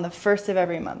on the 1st of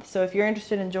every month. So if you're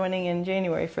interested in joining in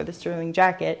January for the Sterling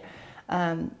jacket,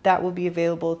 that will be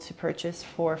available to purchase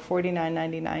for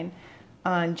 $49.99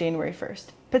 on January 1st.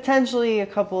 Potentially a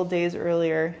couple of days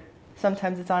earlier.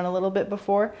 Sometimes it's on a little bit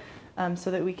before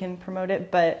so that we can promote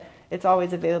it, but it's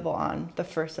always available on the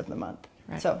 1st of the month.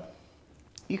 Right. So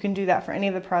you can do that for any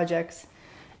of the projects.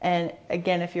 And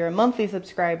again, if you're a monthly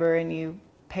subscriber and you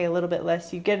pay a little bit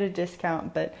less, you get a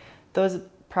discount, but those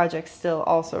projects still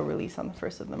also release on the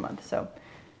 1st of the month. So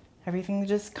everything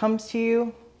just comes to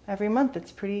you every month.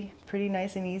 It's pretty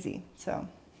nice and easy. So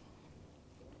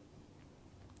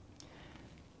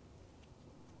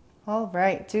all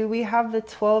right, do we have the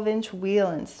 12-inch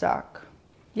wheel in stock?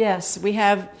 Yes, we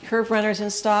have curve runners in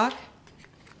stock.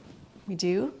 We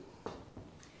do.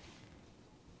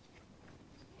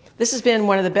 This has been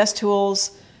one of the best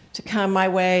tools to come my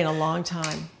way in a long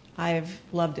time. I've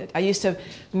loved it. I used to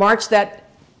march that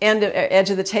edge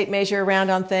of the tape measure around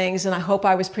on things, and I hope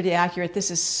I was pretty accurate. This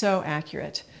is so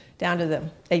accurate, down to the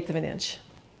 1/8 of an inch.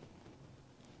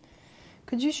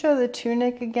 Could you show the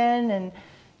tunic again? And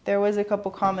there was a couple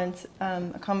comments,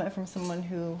 a comment from someone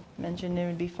who mentioned it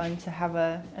would be fun to have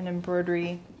an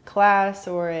embroidery class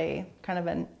or a kind of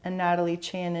a Natalie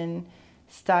Channon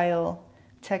style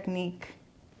technique.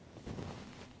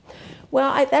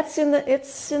 Well, it's in the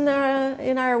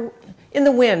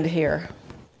wind here.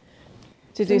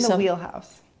 It's in the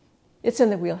wheelhouse. It's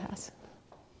in the wheelhouse.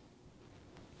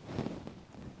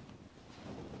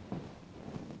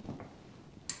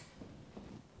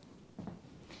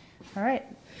 All right.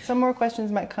 Some more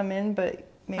questions might come in, but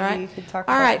maybe you could talk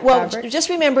about All right. the Well, fabric. just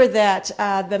remember that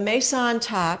the Maison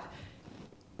Top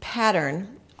pattern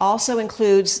also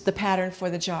includes the pattern for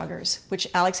the joggers, which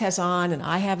Alex has on and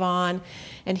I have on,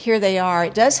 and here they are.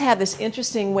 It does have this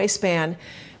interesting waistband,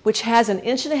 which has an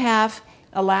 1.5 inch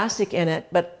elastic in it,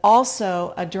 but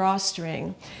also a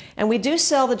drawstring. And we do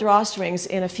sell the drawstrings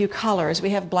in a few colors. We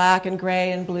have black and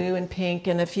gray and blue and pink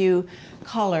and a few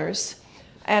colors.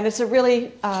 And it's a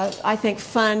really, I think,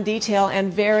 fun detail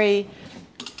and very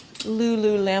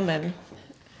Lululemon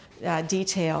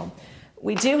detail.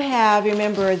 We do have,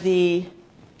 remember, the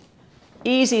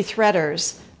easy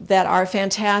threaders that are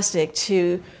fantastic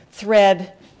to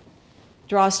thread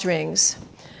drawstrings.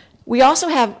 We also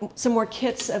have some more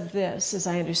kits of this, as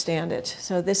I understand it.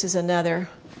 So this is another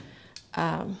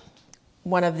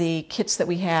one of the kits that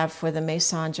we have for the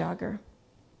Maison jogger.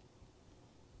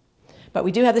 But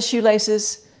we do have the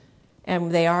shoelaces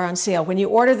and they are on sale. When you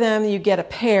order them, you get a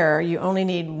pair. You only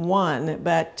need one,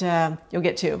 but you'll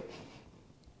get two.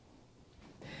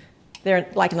 They're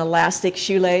like an elastic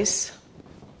shoelace,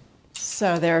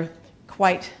 so they're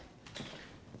quite,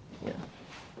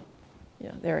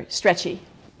 they're stretchy.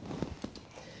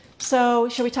 So,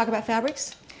 shall we talk about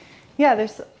fabrics? Yeah,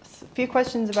 there's a few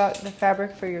questions about the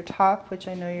fabric for your top, which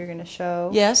I know you're going to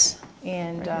show. Yes.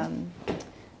 And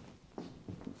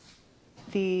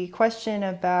the question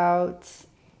about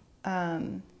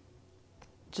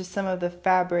just some of the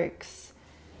fabrics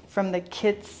from the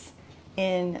kits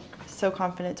in So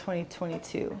Confident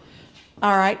 2022.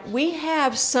 All right, we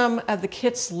have some of the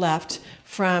kits left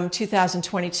from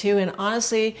 2022, and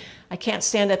honestly, I can't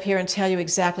stand up here and tell you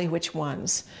exactly which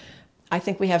ones. I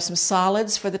think we have some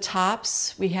solids for the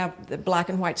tops. We have the black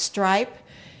and white stripe.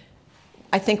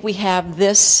 I think we have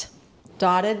this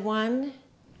dotted one.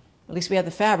 At least we have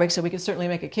the fabric, so we could certainly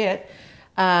make a kit.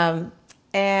 And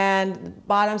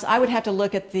bottoms, I would have to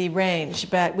look at the range,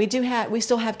 but we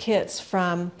still have kits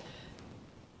from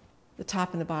the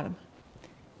top and the bottom.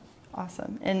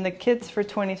 Awesome. And the kits for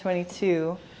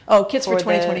 2022. Oh, kits for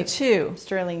 2022.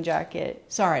 Sterling jacket.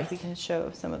 Sorry. We can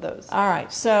show some of those. All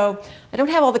right. So I don't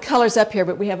have all the colors up here,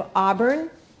 but we have auburn,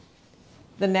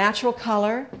 the natural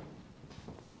color.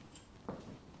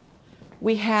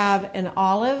 We have an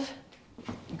olive,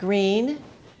 green,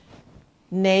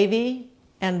 navy,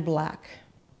 and black.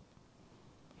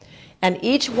 And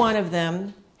each one of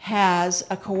them has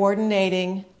a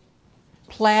coordinating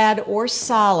plaid or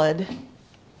solid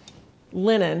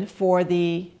linen for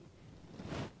the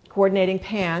coordinating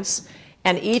pants,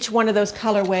 and each one of those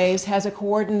colorways has a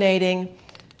coordinating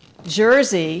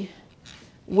jersey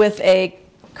with a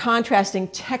contrasting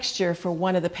texture for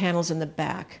one of the panels in the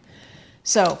back.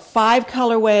 So 5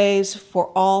 colorways for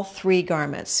all 3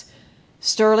 garments: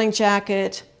 sterling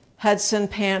jacket, Hudson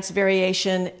pants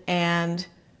variation, and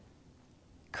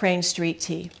Crane Street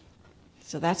tee.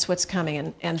 So that's what's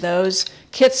coming, and those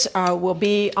kits will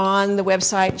be on the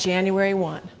website January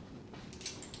 1.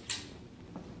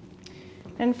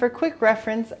 And for quick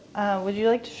reference, would you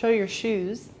like to show your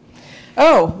shoes?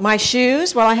 Oh, my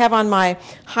shoes. Well, I have on my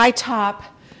high top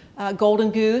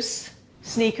Golden Goose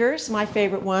sneakers, my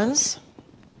favorite ones.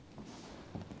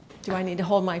 Do I need to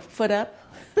hold my foot up?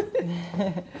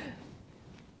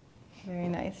 Very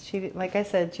nice. She, like I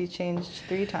said, she changed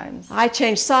 3 times. I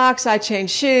changed socks, I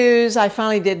changed shoes, I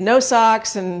finally did no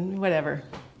socks and whatever.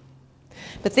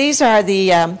 But these are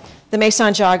the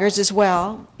Maison joggers as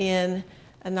well, in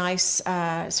a nice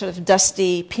sort of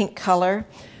dusty pink color.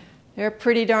 They're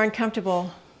pretty darn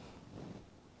comfortable.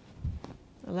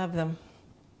 I love them.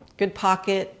 Good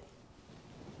pocket.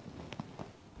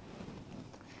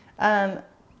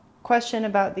 Question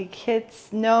about the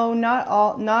kits. No,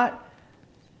 not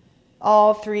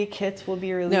all 3 kits will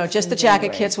be released. No, just the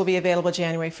jacket kits will be available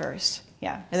January 1st.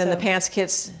 Yeah. And then the pants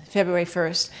kits February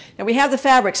 1st. And we have the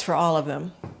fabrics for all of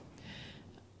them,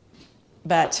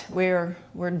 but we're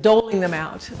doling them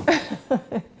out.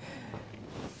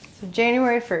 So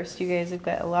January 1st, you guys have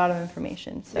got a lot of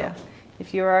information. So yeah.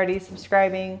 If you're already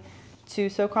subscribing to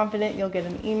So Confident, you'll get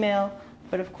an email.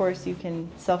 But of course, you can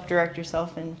self-direct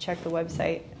yourself and check the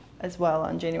website as well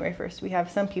on January 1st. We have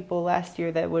some people last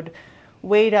year that would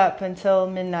wait up until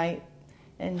midnight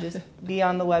and just be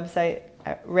on the website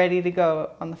ready to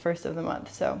go on the 1st of the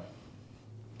month. So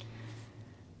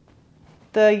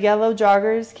the yellow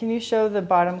joggers, can you show the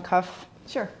bottom cuff?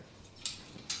 Sure.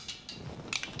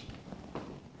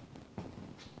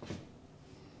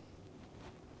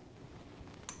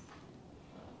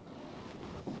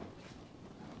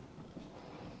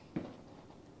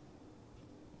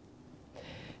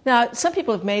 Now, some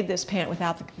people have made this pant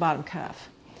without the bottom cuff.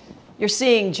 You're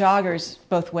seeing joggers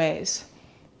both ways,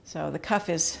 so the cuff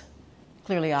is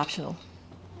clearly optional.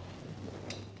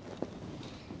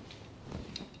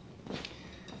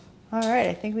 All right,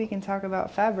 I think we can talk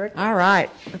about fabric. All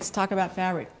right, let's talk about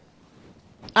fabric.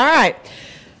 All right.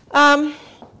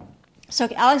 So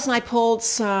Alex and I pulled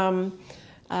some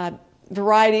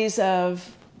varieties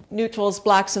of neutrals,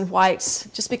 blacks, and whites,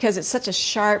 just because it's such a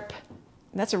sharp,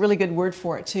 that's a really good word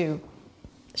for it too,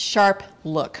 sharp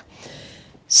look.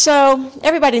 So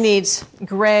everybody needs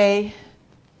gray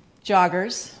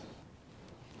joggers,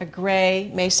 a gray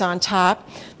Maison top.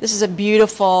 This is a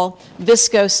beautiful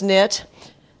viscose knit,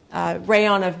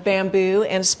 rayon of bamboo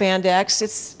and spandex.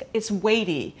 It's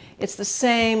weighty. It's the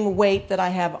same weight that I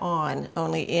have on,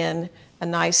 only in a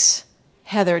nice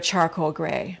heather charcoal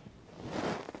gray.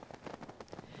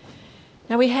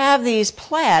 Now we have these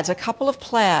plaids, a couple of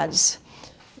plaids,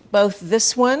 both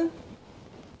this one,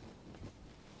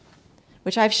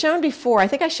 which I've shown before. I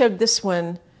think I showed this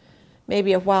one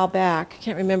maybe a while back. I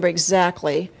can't remember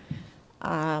exactly.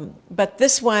 But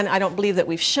this one I don't believe that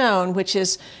we've shown, which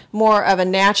is more of a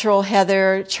natural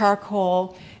heather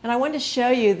charcoal. And I wanted to show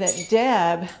you that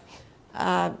Deb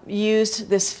used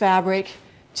this fabric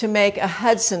to make a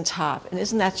Hudson top. And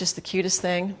isn't that just the cutest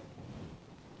thing?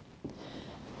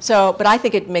 So, but I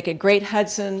think it'd make a great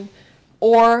Hudson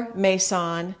or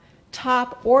Maison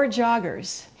top or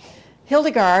joggers.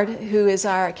 Hildegard, who is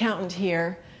our accountant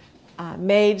here,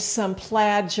 made some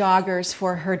plaid joggers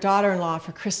for her daughter-in-law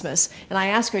for Christmas. And I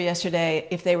asked her yesterday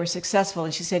if they were successful,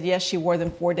 and she said yes, she wore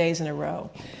them 4 days in a row.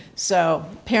 So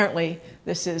apparently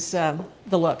this is the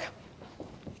look.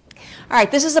 All right,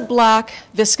 this is a black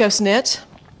viscose knit,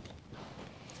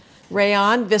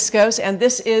 rayon viscose, and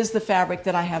this is the fabric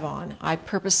that I have on. I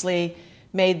purposely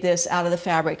made this out of the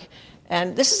fabric.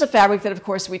 And this is a fabric that, of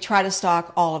course, we try to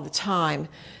stock all of the time.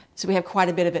 So we have quite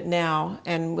a bit of it now,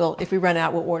 and if we run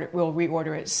out, we'll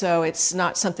reorder it. So it's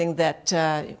not something that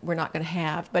we're not going to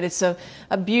have. But it's a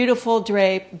beautiful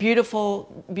drape,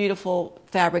 beautiful, beautiful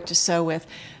fabric to sew with.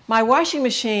 My washing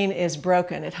machine is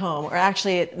broken at home, or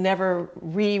actually it never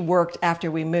reworked after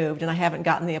we moved, and I haven't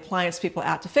gotten the appliance people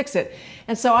out to fix it.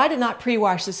 And so I did not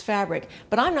pre-wash this fabric.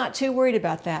 But I'm not too worried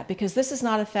about that, because this is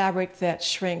not a fabric that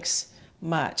shrinks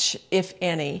much, if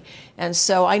any. And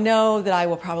so I know that I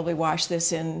will probably wash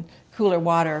this in cooler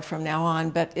water from now on,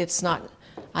 but it's not,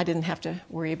 I didn't have to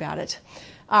worry about it.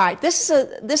 All right, this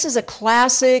is a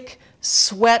classic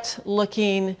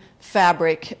sweat-looking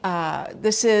fabric.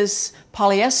 This is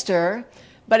polyester,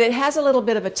 but it has a little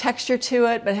bit of a texture to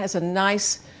it, but it has a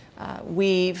nice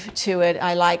weave to it.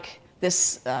 I like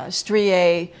this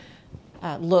strié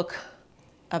look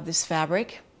of this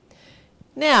fabric.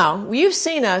 Now, you've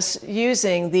seen us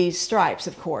using these stripes,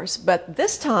 of course, but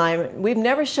this time we've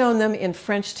never shown them in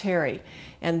French terry.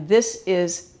 And this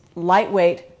is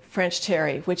lightweight French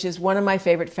terry, which is one of my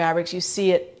favorite fabrics. You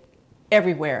see it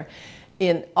everywhere,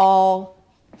 in all,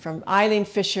 from Eileen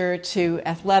Fisher to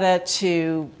Athleta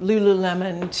to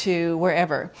Lululemon to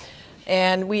wherever.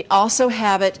 And we also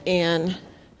have it in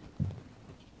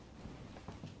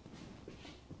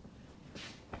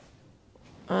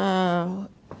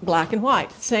black and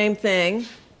white, same thing.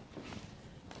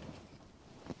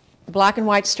 Black and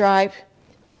white stripe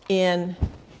in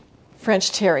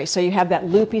French terry. So you have that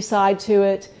loopy side to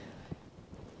it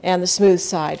and the smooth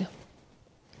side.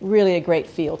 Really a great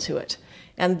feel to it.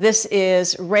 And this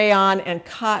is rayon and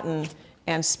cotton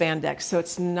and spandex, so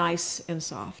it's nice and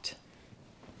soft.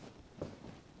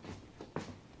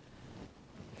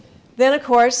 Then, of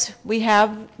course, we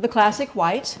have the classic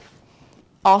white,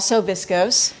 also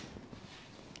viscose.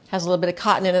 Has a little bit of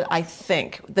cotton in it, I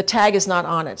think. The tag is not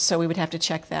on it, so we would have to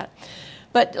check that.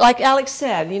 But like Alex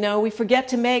said, you know, we forget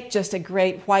to make just a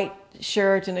great white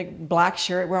shirt and a black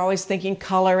shirt. We're always thinking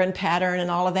color and pattern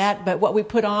and all of that. But what we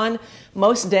put on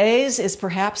most days is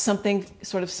perhaps something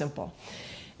sort of simple.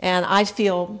 And I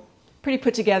feel pretty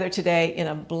put together today in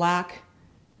a black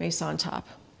Maison top.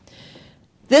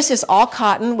 This is all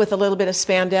cotton with a little bit of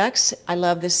spandex. I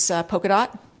love this polka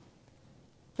dot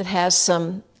that has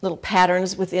some little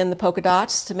patterns within the polka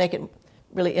dots to make it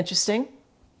really interesting.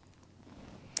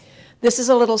 This is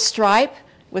a little stripe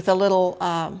with a little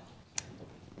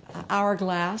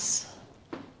hourglass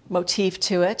motif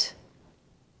to it.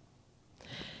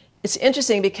 It's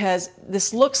interesting because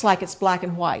this looks like it's black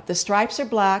and white. The stripes are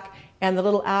black and the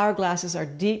little hourglasses are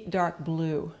deep dark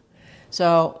blue.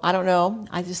 So I don't know,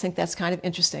 I just think that's kind of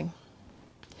interesting.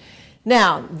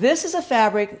 Now, this is a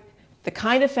fabric, the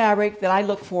kind of fabric that I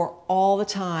look for all the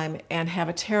time and have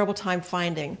a terrible time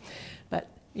finding. But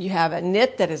you have a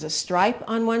knit that is a stripe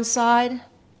on one side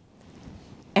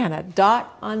and a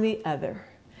dot on the other.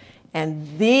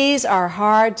 And these are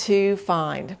hard to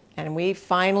find. And we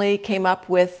finally came up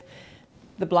with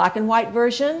the black and white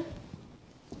version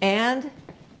and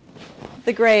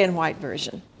the gray and white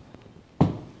version.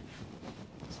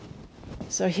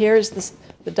 So here's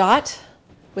the dot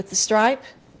with the stripe.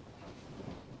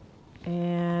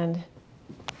 And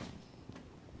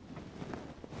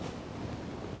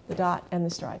the dot and the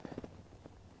stripe.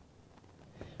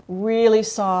 Really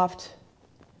soft,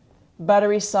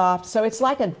 buttery soft. So it's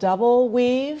like a double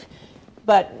weave,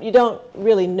 but you don't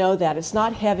really know that. It's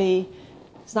not heavy,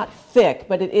 it's not thick,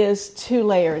 but it is two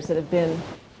layers that have been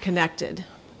connected.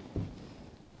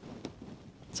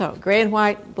 So gray and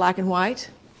white, black and white.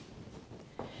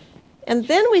 And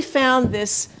then we found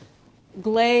this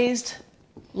glazed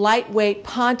lightweight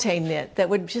ponte knit that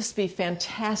would just be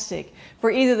fantastic for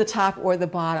either the top or the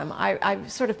bottom. I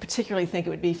sort of particularly think it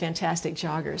would be fantastic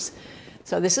joggers.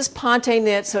 So this is ponte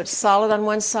knit, so it's solid on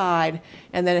one side,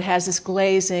 and then it has this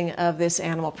glazing of this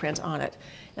animal print on it.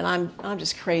 And I'm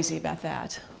just crazy about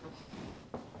that.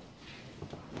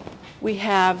 We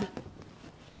have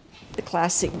the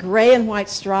classic gray and white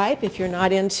stripe, if you're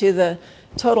not into the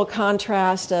total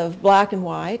contrast of black and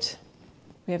white.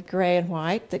 We have gray and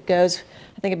white that goes,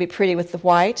 I think it'd be pretty with the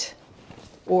white,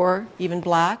 or even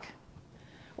black,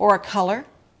 or a color.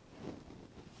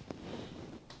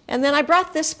 And then I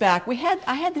brought this back. I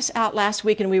had this out last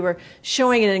week and we were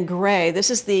showing it in gray. This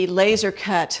is the laser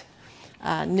cut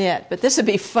knit, but this would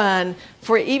be fun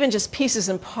for even just pieces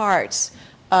and parts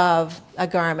of a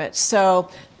garment. So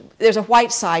there's a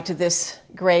white side to this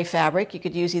gray fabric. You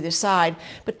could use either side,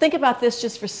 but think about this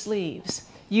just for sleeves.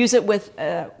 Use it with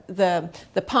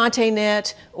the ponte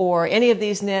knit or any of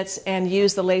these knits and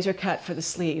use the laser cut for the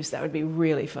sleeves. That would be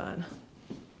really fun.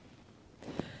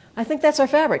 I think that's our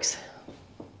fabrics.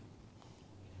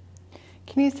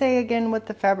 Can you say again what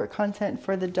the fabric content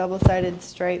for the double-sided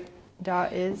stripe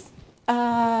dot is?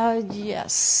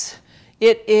 Yes.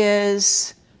 It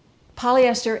is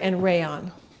polyester and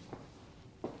rayon.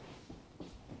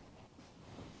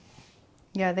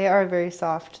 Yeah, they are very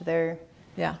soft.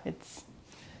 It's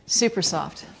super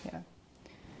soft. Yeah.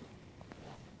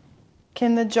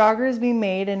 Can the joggers be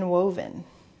made in woven?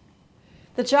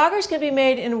 The joggers can be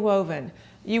made in woven.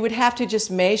 You would have to just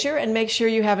measure and make sure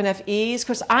you have enough ease. Of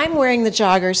course, I'm wearing the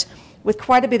joggers with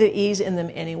quite a bit of ease in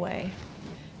them anyway,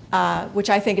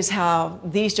 which I think is how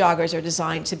these joggers are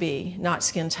designed to be, not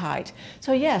skin tight.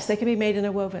 So yes, they can be made in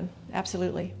a woven,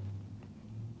 absolutely.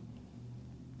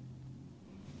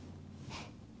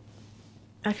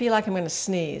 I feel like I'm going to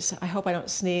sneeze. I hope I don't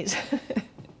sneeze.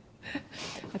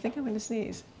 I think I'm going to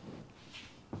sneeze.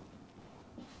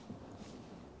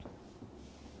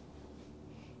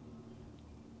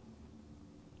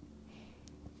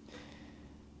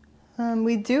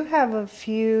 We do have a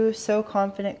few So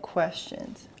Confident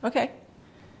questions. Okay.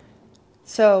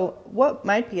 So what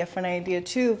might be a fun idea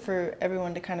too for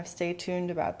everyone to kind of stay tuned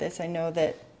about this. I know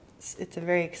that it's a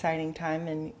very exciting time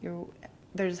and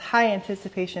there's high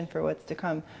anticipation for what's to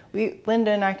come.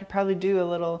 Linda and I could probably do a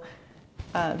little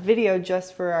video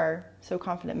just for our So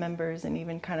Confident members and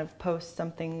even kind of post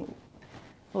something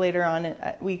later on.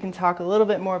 We can talk a little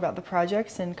bit more about the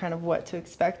projects and kind of what to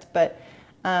expect, but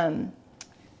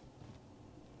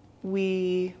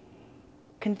we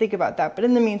can think about that. But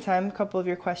in the meantime, a couple of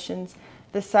your questions.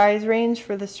 The size range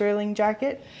for the sterling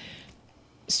jacket?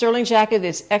 Sterling jacket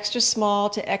is extra small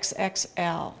to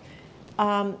XXL.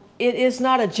 It is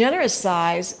not a generous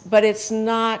size, but it's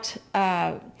not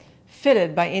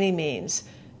fitted by any means.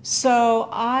 So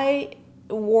I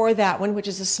wore that one, which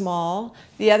is a small.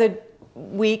 The other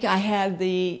week I had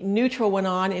the neutral one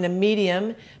on in a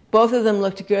medium. Both of them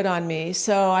looked good on me.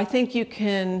 So I think you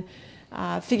can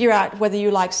figure out whether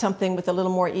you like something with a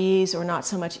little more ease or not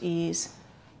so much ease.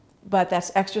 But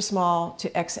that's extra small to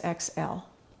XXL.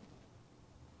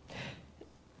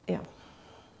 Yeah.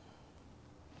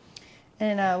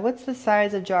 And what's the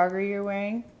size of jogger you're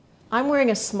wearing? I'm wearing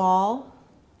a small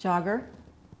jogger.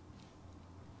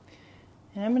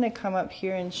 And I'm going to come up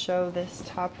here and show this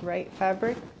top right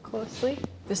fabric closely.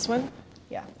 This one?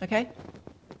 Yeah. Okay.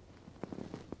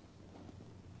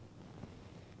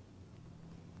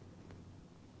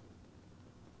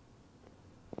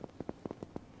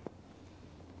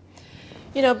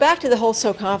 You know, back to the whole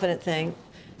So Confident thing.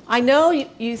 I know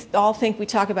you all think we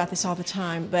talk about this all the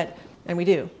time, and we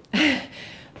do.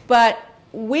 But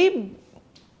we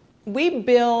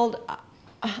build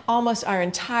almost our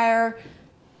entire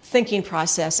thinking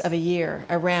process of a year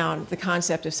around the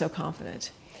concept of So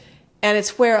Confident. And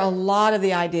it's where a lot of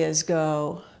the ideas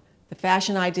go, the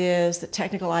fashion ideas, the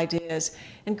technical ideas.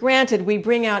 And granted, we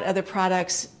bring out other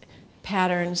products,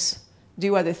 patterns,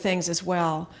 do other things as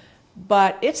well.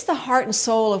 But it's the heart and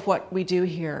soul of what we do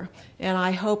here, and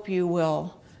I hope you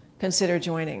will consider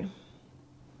joining.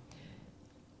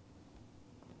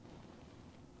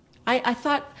 I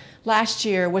thought last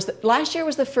year was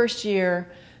the first year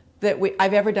that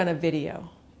I've ever done a video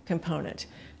component.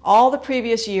 All the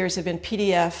previous years have been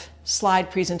PDF slide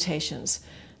presentations.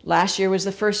 Last year was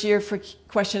the first year for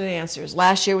question and answers.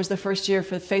 Last year was the first year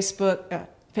for the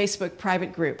Facebook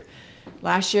private group.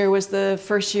 Last year was the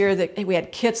first year that we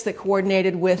had kits that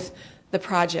coordinated with the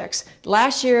projects.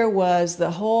 Last year was the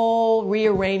whole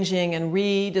rearranging and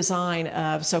redesign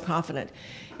of So Confident.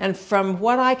 And from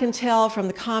what I can tell from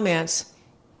the comments,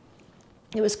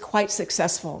 it was quite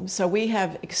successful. So we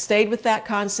have stayed with that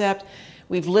concept.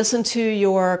 We've listened to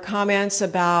your comments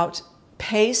about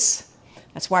pace.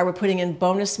 That's why we're putting in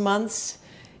bonus months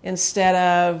instead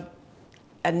of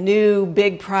a new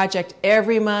big project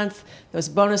every month. Those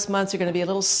bonus months are going to be a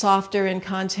little softer in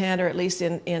content, or at least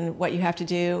in what you have to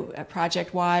do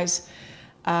project-wise.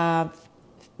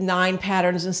 9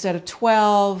 patterns instead of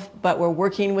 12, but we're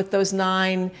working with those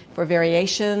 9 for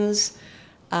variations.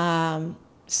 And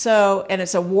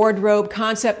it's a wardrobe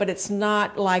concept, but it's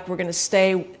not like we're going to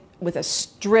stay with a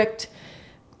strict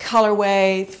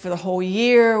colorway for the whole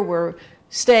year. We're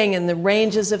staying in the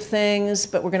ranges of things,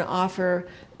 but we're going to offer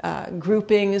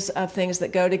groupings of things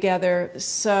that go together.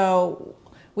 So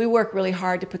we work really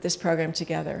hard to put this program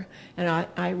together, and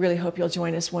I really hope you'll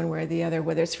join us one way or the other,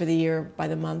 whether it's for the year, by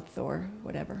the month, or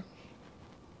whatever.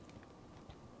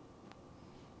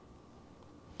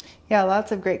 Yeah,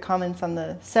 lots of great comments on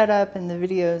the setup and the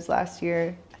videos last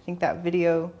year. I think that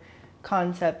video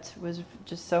concept was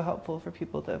just so helpful for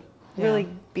people to really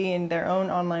be in their own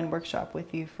online workshop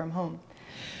with you from home.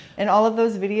 And all of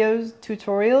those videos,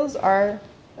 tutorials, are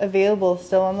available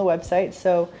still on the website.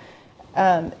 So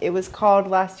it was called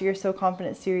last year So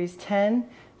Confident Series 10,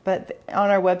 but on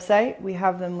our website we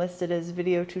have them listed as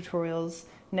video tutorials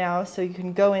now, so you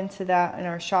can go into that in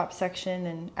our shop section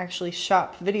and actually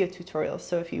shop video tutorials.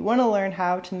 So if you want to learn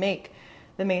how to make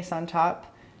the Maison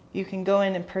top, you can go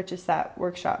in and purchase that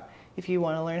workshop. If you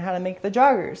want to learn how to make the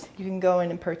joggers, you can go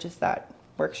in and purchase that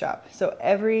workshop. So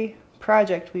every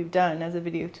project we've done as a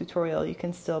video tutorial you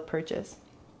can still purchase.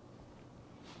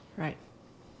 Right.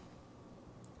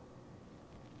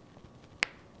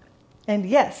 And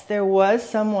yes, there was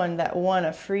someone that won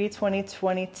a free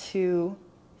 2022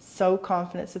 So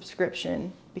Confident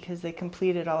subscription because they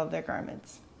completed all of their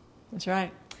garments. That's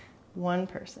right. One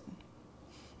person.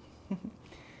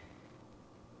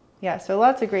 Yeah, so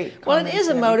lots of great comments. Well, it is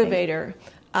a motivator,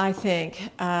 I think.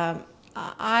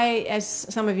 I, as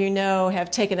some of you know, have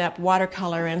taken up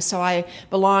watercolor, and so I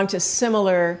belong to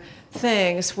similar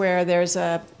things where there's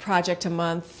a project a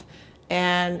month,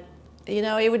 and you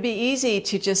know, it would be easy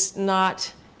to just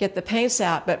not get the paints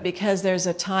out, but because there's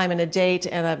a time and a date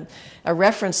and a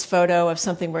reference photo of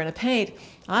something we're going to paint,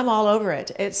 I'm all over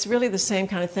it. It's really the same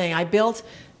kind of thing. I built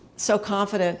So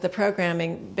Confident, the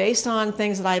programming, based on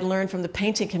things that I'd learned from the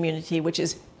painting community, which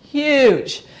is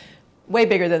huge, way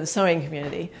bigger than the sewing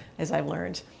community, as I've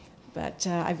learned. But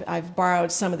I've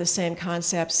borrowed some of the same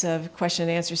concepts of question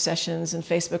and answer sessions and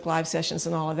Facebook Live sessions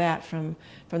and all of that from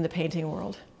the painting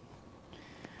world.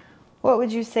 What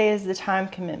would you say is the time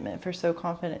commitment for So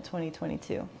Confident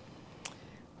 2022?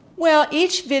 Well,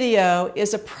 each video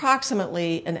is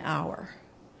approximately an hour.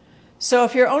 So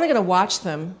if you're only going to watch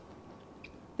them,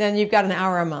 then you've got an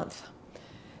hour a month.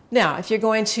 Now, if you're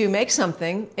going to make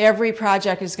something, every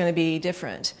project is going to be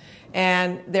different.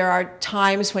 And there are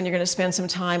times when you're going to spend some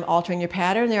time altering your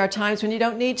pattern. There are times when you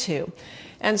don't need to.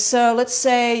 And so let's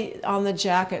say on the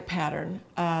jacket pattern,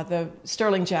 the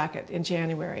sterling jacket in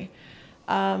January,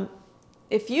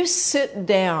 if you sit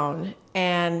down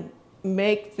and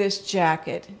make this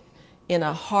jacket in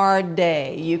a hard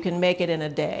day, you can make it in a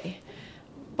day.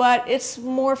 But it's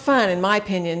more fun, in my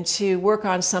opinion, to work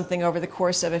on something over the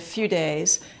course of a few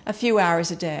days, a few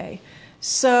hours a day.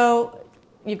 So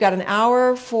you've got an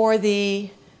hour for the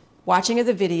watching of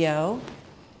the video.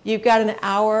 You've got an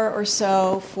hour or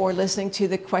so for listening to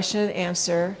the question and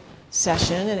answer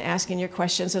session and asking your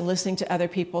questions and listening to other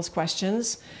people's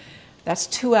questions. That's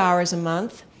 2 hours a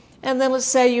month. And then let's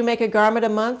say you make a garment a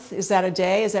month. Is that a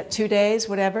day? Is that 2 days?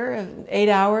 Whatever. 8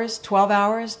 hours, 12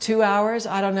 hours, 2 hours?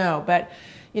 I don't know. But,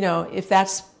 you know, if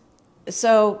that's...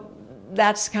 So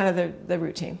that's kind of the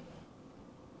routine.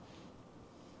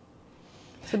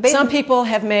 So some people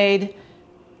have made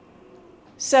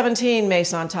 17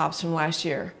 Maison tops from last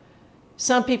year.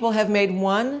 Some people have made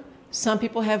 1. Some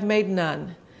people have made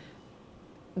none.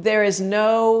 There is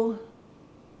no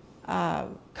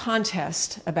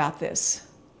contest about this.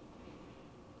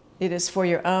 It is for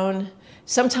your own.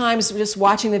 Sometimes just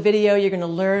watching the video, you're going to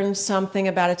learn something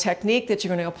about a technique that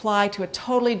you're going to apply to a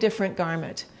totally different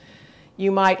garment.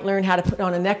 You might learn how to put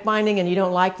on a neck binding and you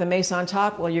don't like the Maison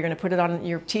top. Well, you're going to put it on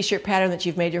your t-shirt pattern that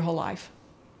you've made your whole life.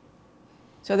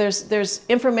 So there's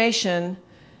information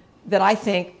that I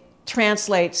think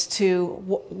translates to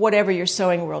whatever your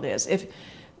sewing world is. If,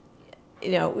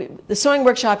 you know, the sewing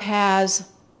workshop has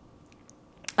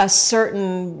a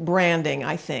certain branding,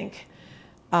 I think.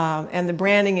 And the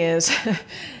branding is,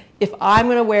 if I'm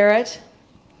going to wear it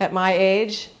at my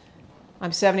age,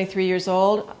 I'm 73 years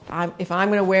old, if I'm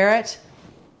going to wear it,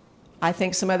 I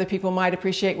think some other people might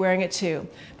appreciate wearing it too.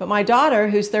 But my daughter,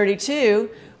 who's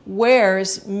 32,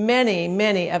 wears many,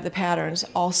 many of the patterns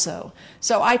also.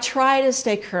 So I try to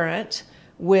stay current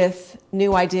with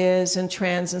new ideas and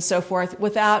trends and so forth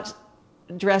without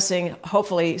dressing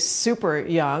hopefully super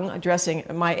young, dressing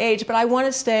my age, but I want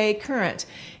to stay current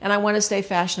and I want to stay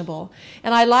fashionable.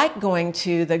 And I like going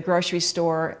to the grocery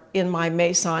store in my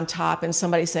Maison top and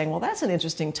somebody saying, well, that's an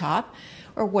interesting top,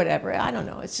 or whatever. I don't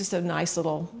know. It's just a nice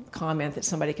little comment that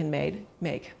somebody can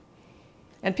make.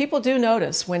 And people do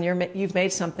notice when you've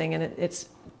made something and it's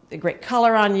a great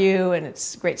color on you and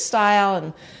it's great style,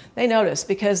 and they notice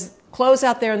because clothes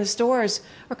out there in the stores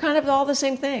are kind of all the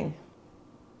same thing.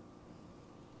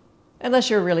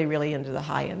 Unless you're really, really into the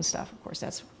high-end stuff. Of course,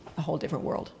 that's a whole different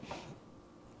world.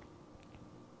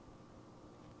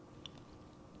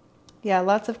 Yeah,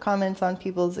 lots of comments on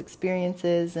people's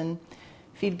experiences and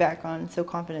feedback on So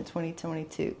Confident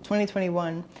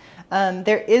 2021.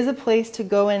 There is a place to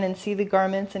go in and see the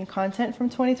garments and content from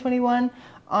 2021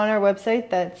 on our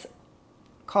website that's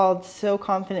called So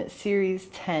Confident Series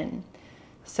 10.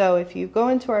 So if you go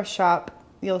into our shop,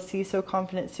 you'll see So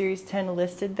Confident Series 10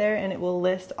 listed there, and it will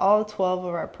list all 12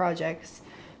 of our projects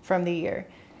from the year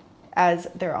as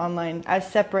their online, as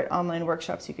separate online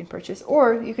workshops you can purchase.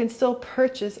 Or you can still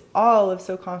purchase all of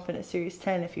So Confident Series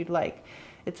 10 if you'd like.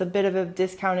 It's a bit of a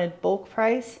discounted bulk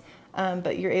price,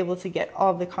 but you're able to get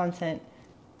all of the content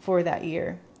for that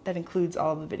year. That includes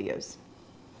all of the videos.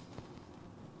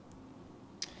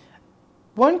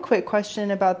 One quick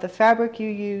question about the fabric you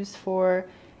use for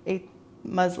a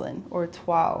muslin or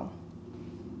toile.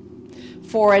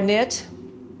 For a knit,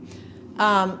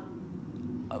 well,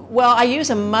 I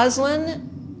use a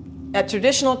muslin, a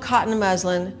traditional cotton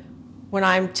muslin, when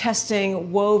I'm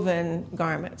testing woven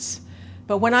garments.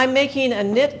 But when I'm making a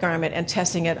knit garment and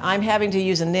testing it, I'm having to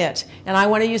use a knit. And I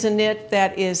want to use a knit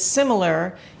that is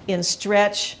similar in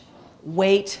stretch,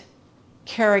 weight,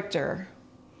 character.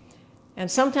 And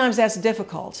sometimes that's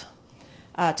difficult.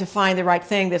 To find the right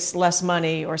thing that's less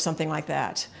money or something like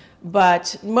that.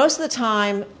 But most of the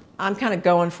time, I'm kind of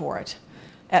going for it.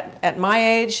 At my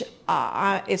age,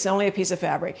 it's only a piece of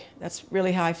fabric. That's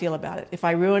really how I feel about it. If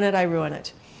I ruin it, I ruin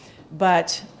it.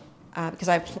 But, because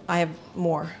I have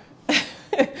more.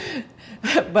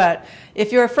 But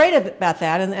if you're afraid about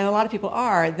that, and a lot of people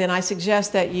are, then I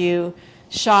suggest that you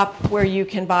shop where you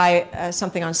can buy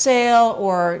something on sale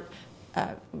or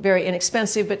very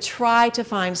inexpensive, but try to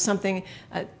find something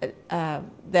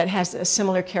that has a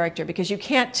similar character, because you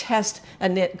can't test a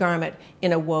knit garment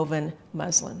in a woven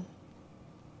muslin.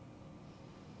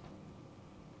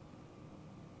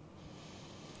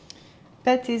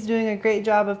 Betsy's doing a great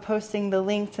job of posting the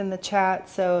links in the chat,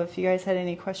 so if you guys had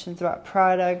any questions about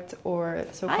product or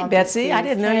So Hi, Betsy. I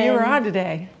didn't know you were on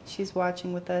today. She's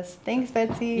watching with us. Thanks,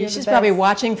 Betsy. She's probably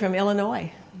watching from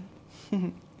Illinois.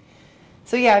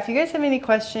 So yeah, if you guys have any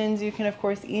questions, you can of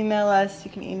course email us.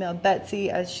 You can email Betsy,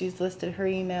 as she's listed her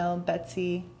email,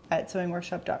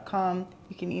 betsy@sewingworkshop.com.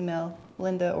 You can email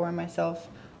Linda or myself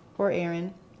or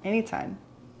Erin anytime.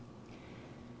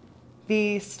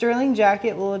 The sterling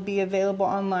jacket will be available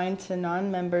online to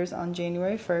non-members on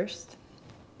January 1st.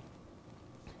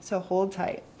 So hold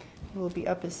tight. It will be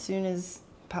up as soon as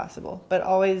possible, but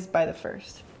always by the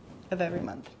 1st of every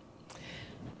month.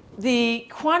 The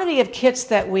quantity of kits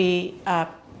that we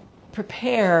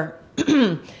prepare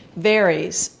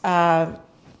varies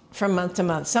from month to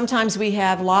month. Sometimes we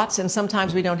have lots and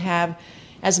sometimes we don't have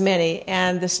as many.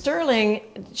 And the sterling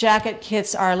jacket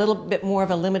kits are a little bit more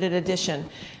of a limited edition.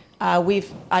 I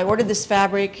ordered this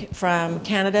fabric from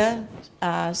Canada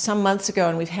some months ago,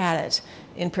 and we've had it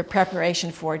in preparation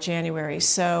for January.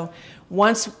 So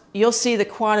once you'll see the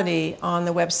quantity on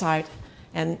the website,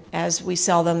 and as we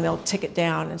sell them, they'll tick it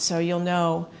down, and so you'll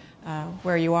know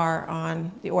where you are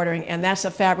on the ordering. And that's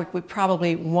a fabric we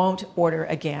probably won't order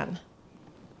again.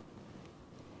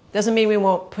 Doesn't mean we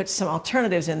won't put some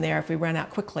alternatives in there if we run out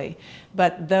quickly,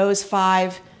 but those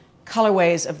 5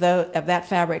 colorways of that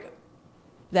fabric,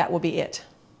 that will be it.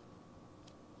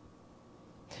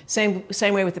 Same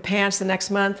way with the pants the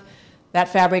next month. That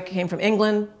fabric came from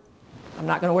England. I'm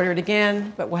not going to order it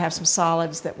again, but we'll have some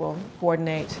solids that will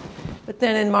coordinate. But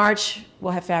then in March,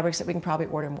 we'll have fabrics that we can probably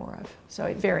order more of. So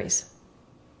it varies.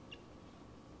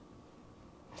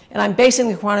 And I'm basing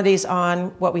the quantities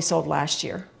on what we sold last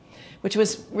year, which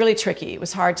was really tricky. It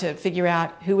was hard to figure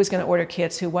out who was going to order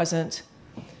kits, who wasn't.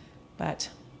 But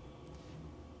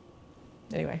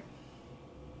anyway.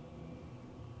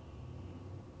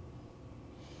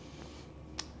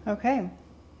 Okay.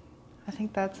 I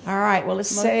think that's... All right, well, let's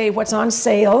say what's on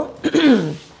sale.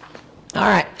 All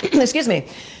right, excuse me.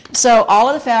 So all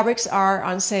of the fabrics are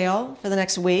on sale for the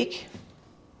next week.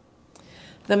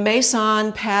 The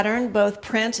Maison pattern, both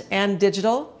print and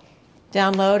digital,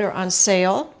 download, are on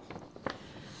sale.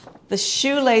 The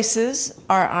shoelaces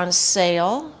are on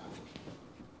sale.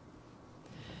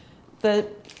 the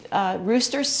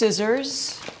rooster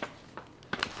scissors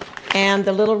and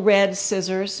the little red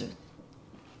scissors.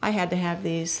 I had to have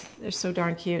these. They're so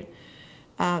darn cute.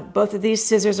 Both of these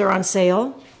scissors are on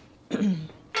sale.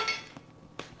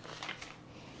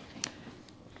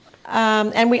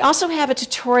 And we also have a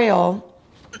tutorial,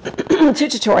 2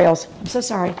 tutorials. I'm so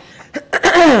sorry.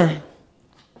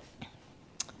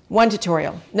 1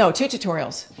 tutorial. No, 2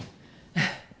 tutorials.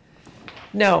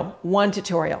 No, 1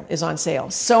 tutorial is on sale.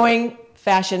 Sewing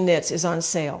Fashion Knits is on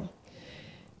sale.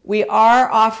 We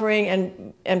are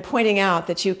offering and pointing out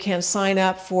that you can sign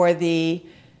up for the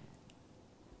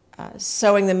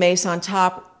Sewing the Maison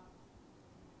Top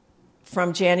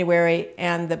from January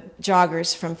and the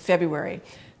joggers from February.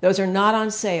 Those are not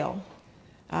on sale.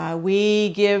 We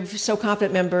give Sew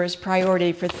Confident members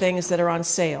priority for things that are on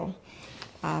sale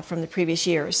from the previous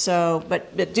years. So,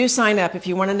 but do sign up if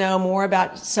you want to know more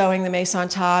about sewing the Maison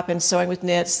Top and sewing with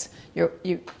knits.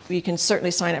 You can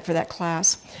certainly sign up for that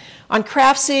class. On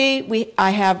Craftsy,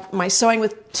 I have my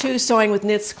two sewing with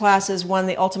knits classes. One,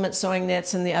 the Ultimate Sewing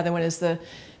Knits, and the other one is the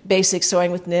Basic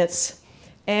Sewing with Knits.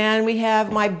 And we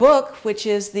have my book, which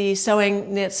is the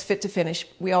Sewing Knits Fit to Finish.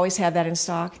 We always have that in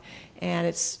stock, and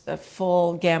it's a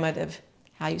full gamut of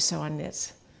how you sew on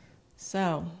knits.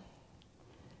 So,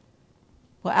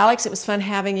 well, Alex, it was fun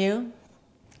having you.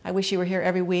 I wish you were here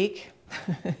every week,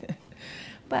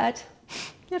 but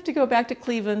you have to go back to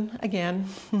Cleveland again.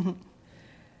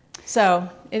 So,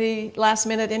 any last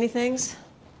minute anythings?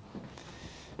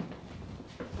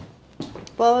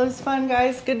 Well, it was fun,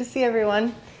 guys. Good to see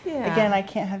everyone. Yeah. Again, I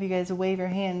can't have you guys wave your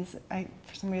hands.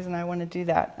 For some reason, I want to do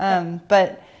that.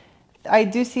 But I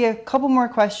do see a couple more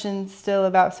questions still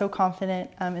about Sew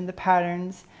Confident in the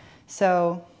patterns.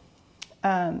 So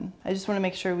I just want to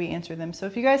make sure we answer them. So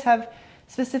if you guys have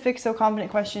specific Sew Confident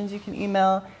questions, you can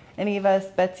email any of us,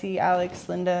 Betsy, Alex,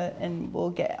 Linda, and we'll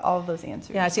get all of those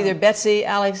answers. Yeah, it's either Betsy,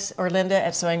 Alex, or Linda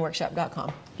at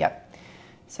sewingworkshop.com. Yep.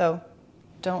 So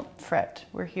don't fret.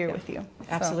 We're here with you.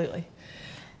 Absolutely.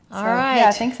 All right.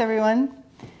 Yeah, thanks everyone.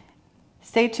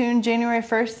 Stay tuned. January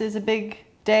 1st is a big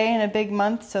day and a big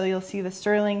month, so you'll see the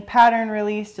Sterling pattern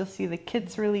released, you'll see the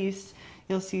kits released,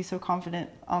 you'll see Sew Confident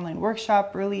online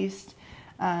workshop released,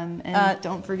 and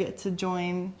don't forget to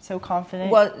join Sew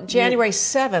Confident. Well, January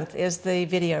 7th is the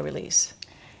video release.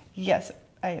 Yes,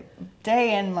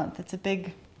 day and month. It's a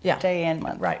big day and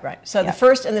month. Right, right. So the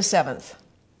 1st and the 7th.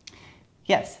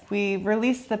 Yes, we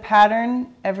release the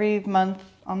pattern every month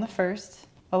on the 1st,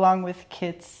 along with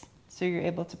kits, so you're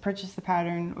able to purchase the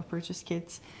pattern or purchase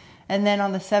kits. And then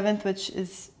on the 7th, which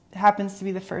happens to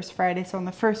be the first Friday, so on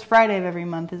the first Friday of every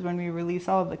month is when we release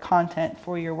all of the content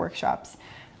for your workshops.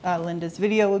 Linda's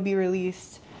video will be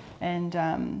released, and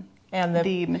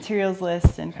the materials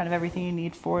list and kind of everything you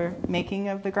need for making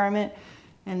of the garment.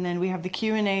 And then we have the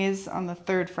Q&As on the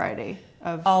 3rd Friday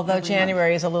of Although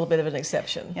January is a little bit of an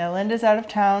exception. Yeah, Linda's out of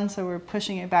town, so we're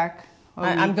pushing it back a week.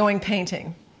 I'm going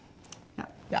painting.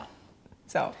 Yeah.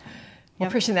 So we're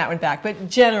pushing that one back, but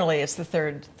generally it's the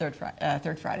third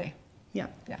Friday. Yeah.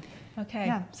 Yeah. Okay.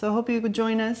 Yeah. So hope you could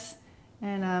join us,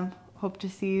 and hope to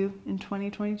see you in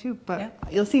 2022. But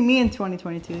you'll see me in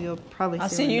 2022. You'll probably. I'll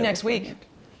see you next week,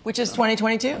 which is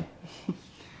 2022.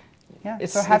 Yeah.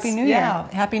 So Happy New Year.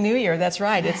 Yeah. Happy New Year. That's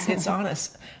right. It's on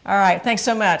us. All right. Thanks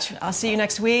so much. I'll see you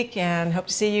next week, and hope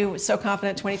to see you at Sew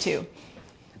Confident 22.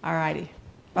 All righty.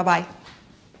 Bye bye.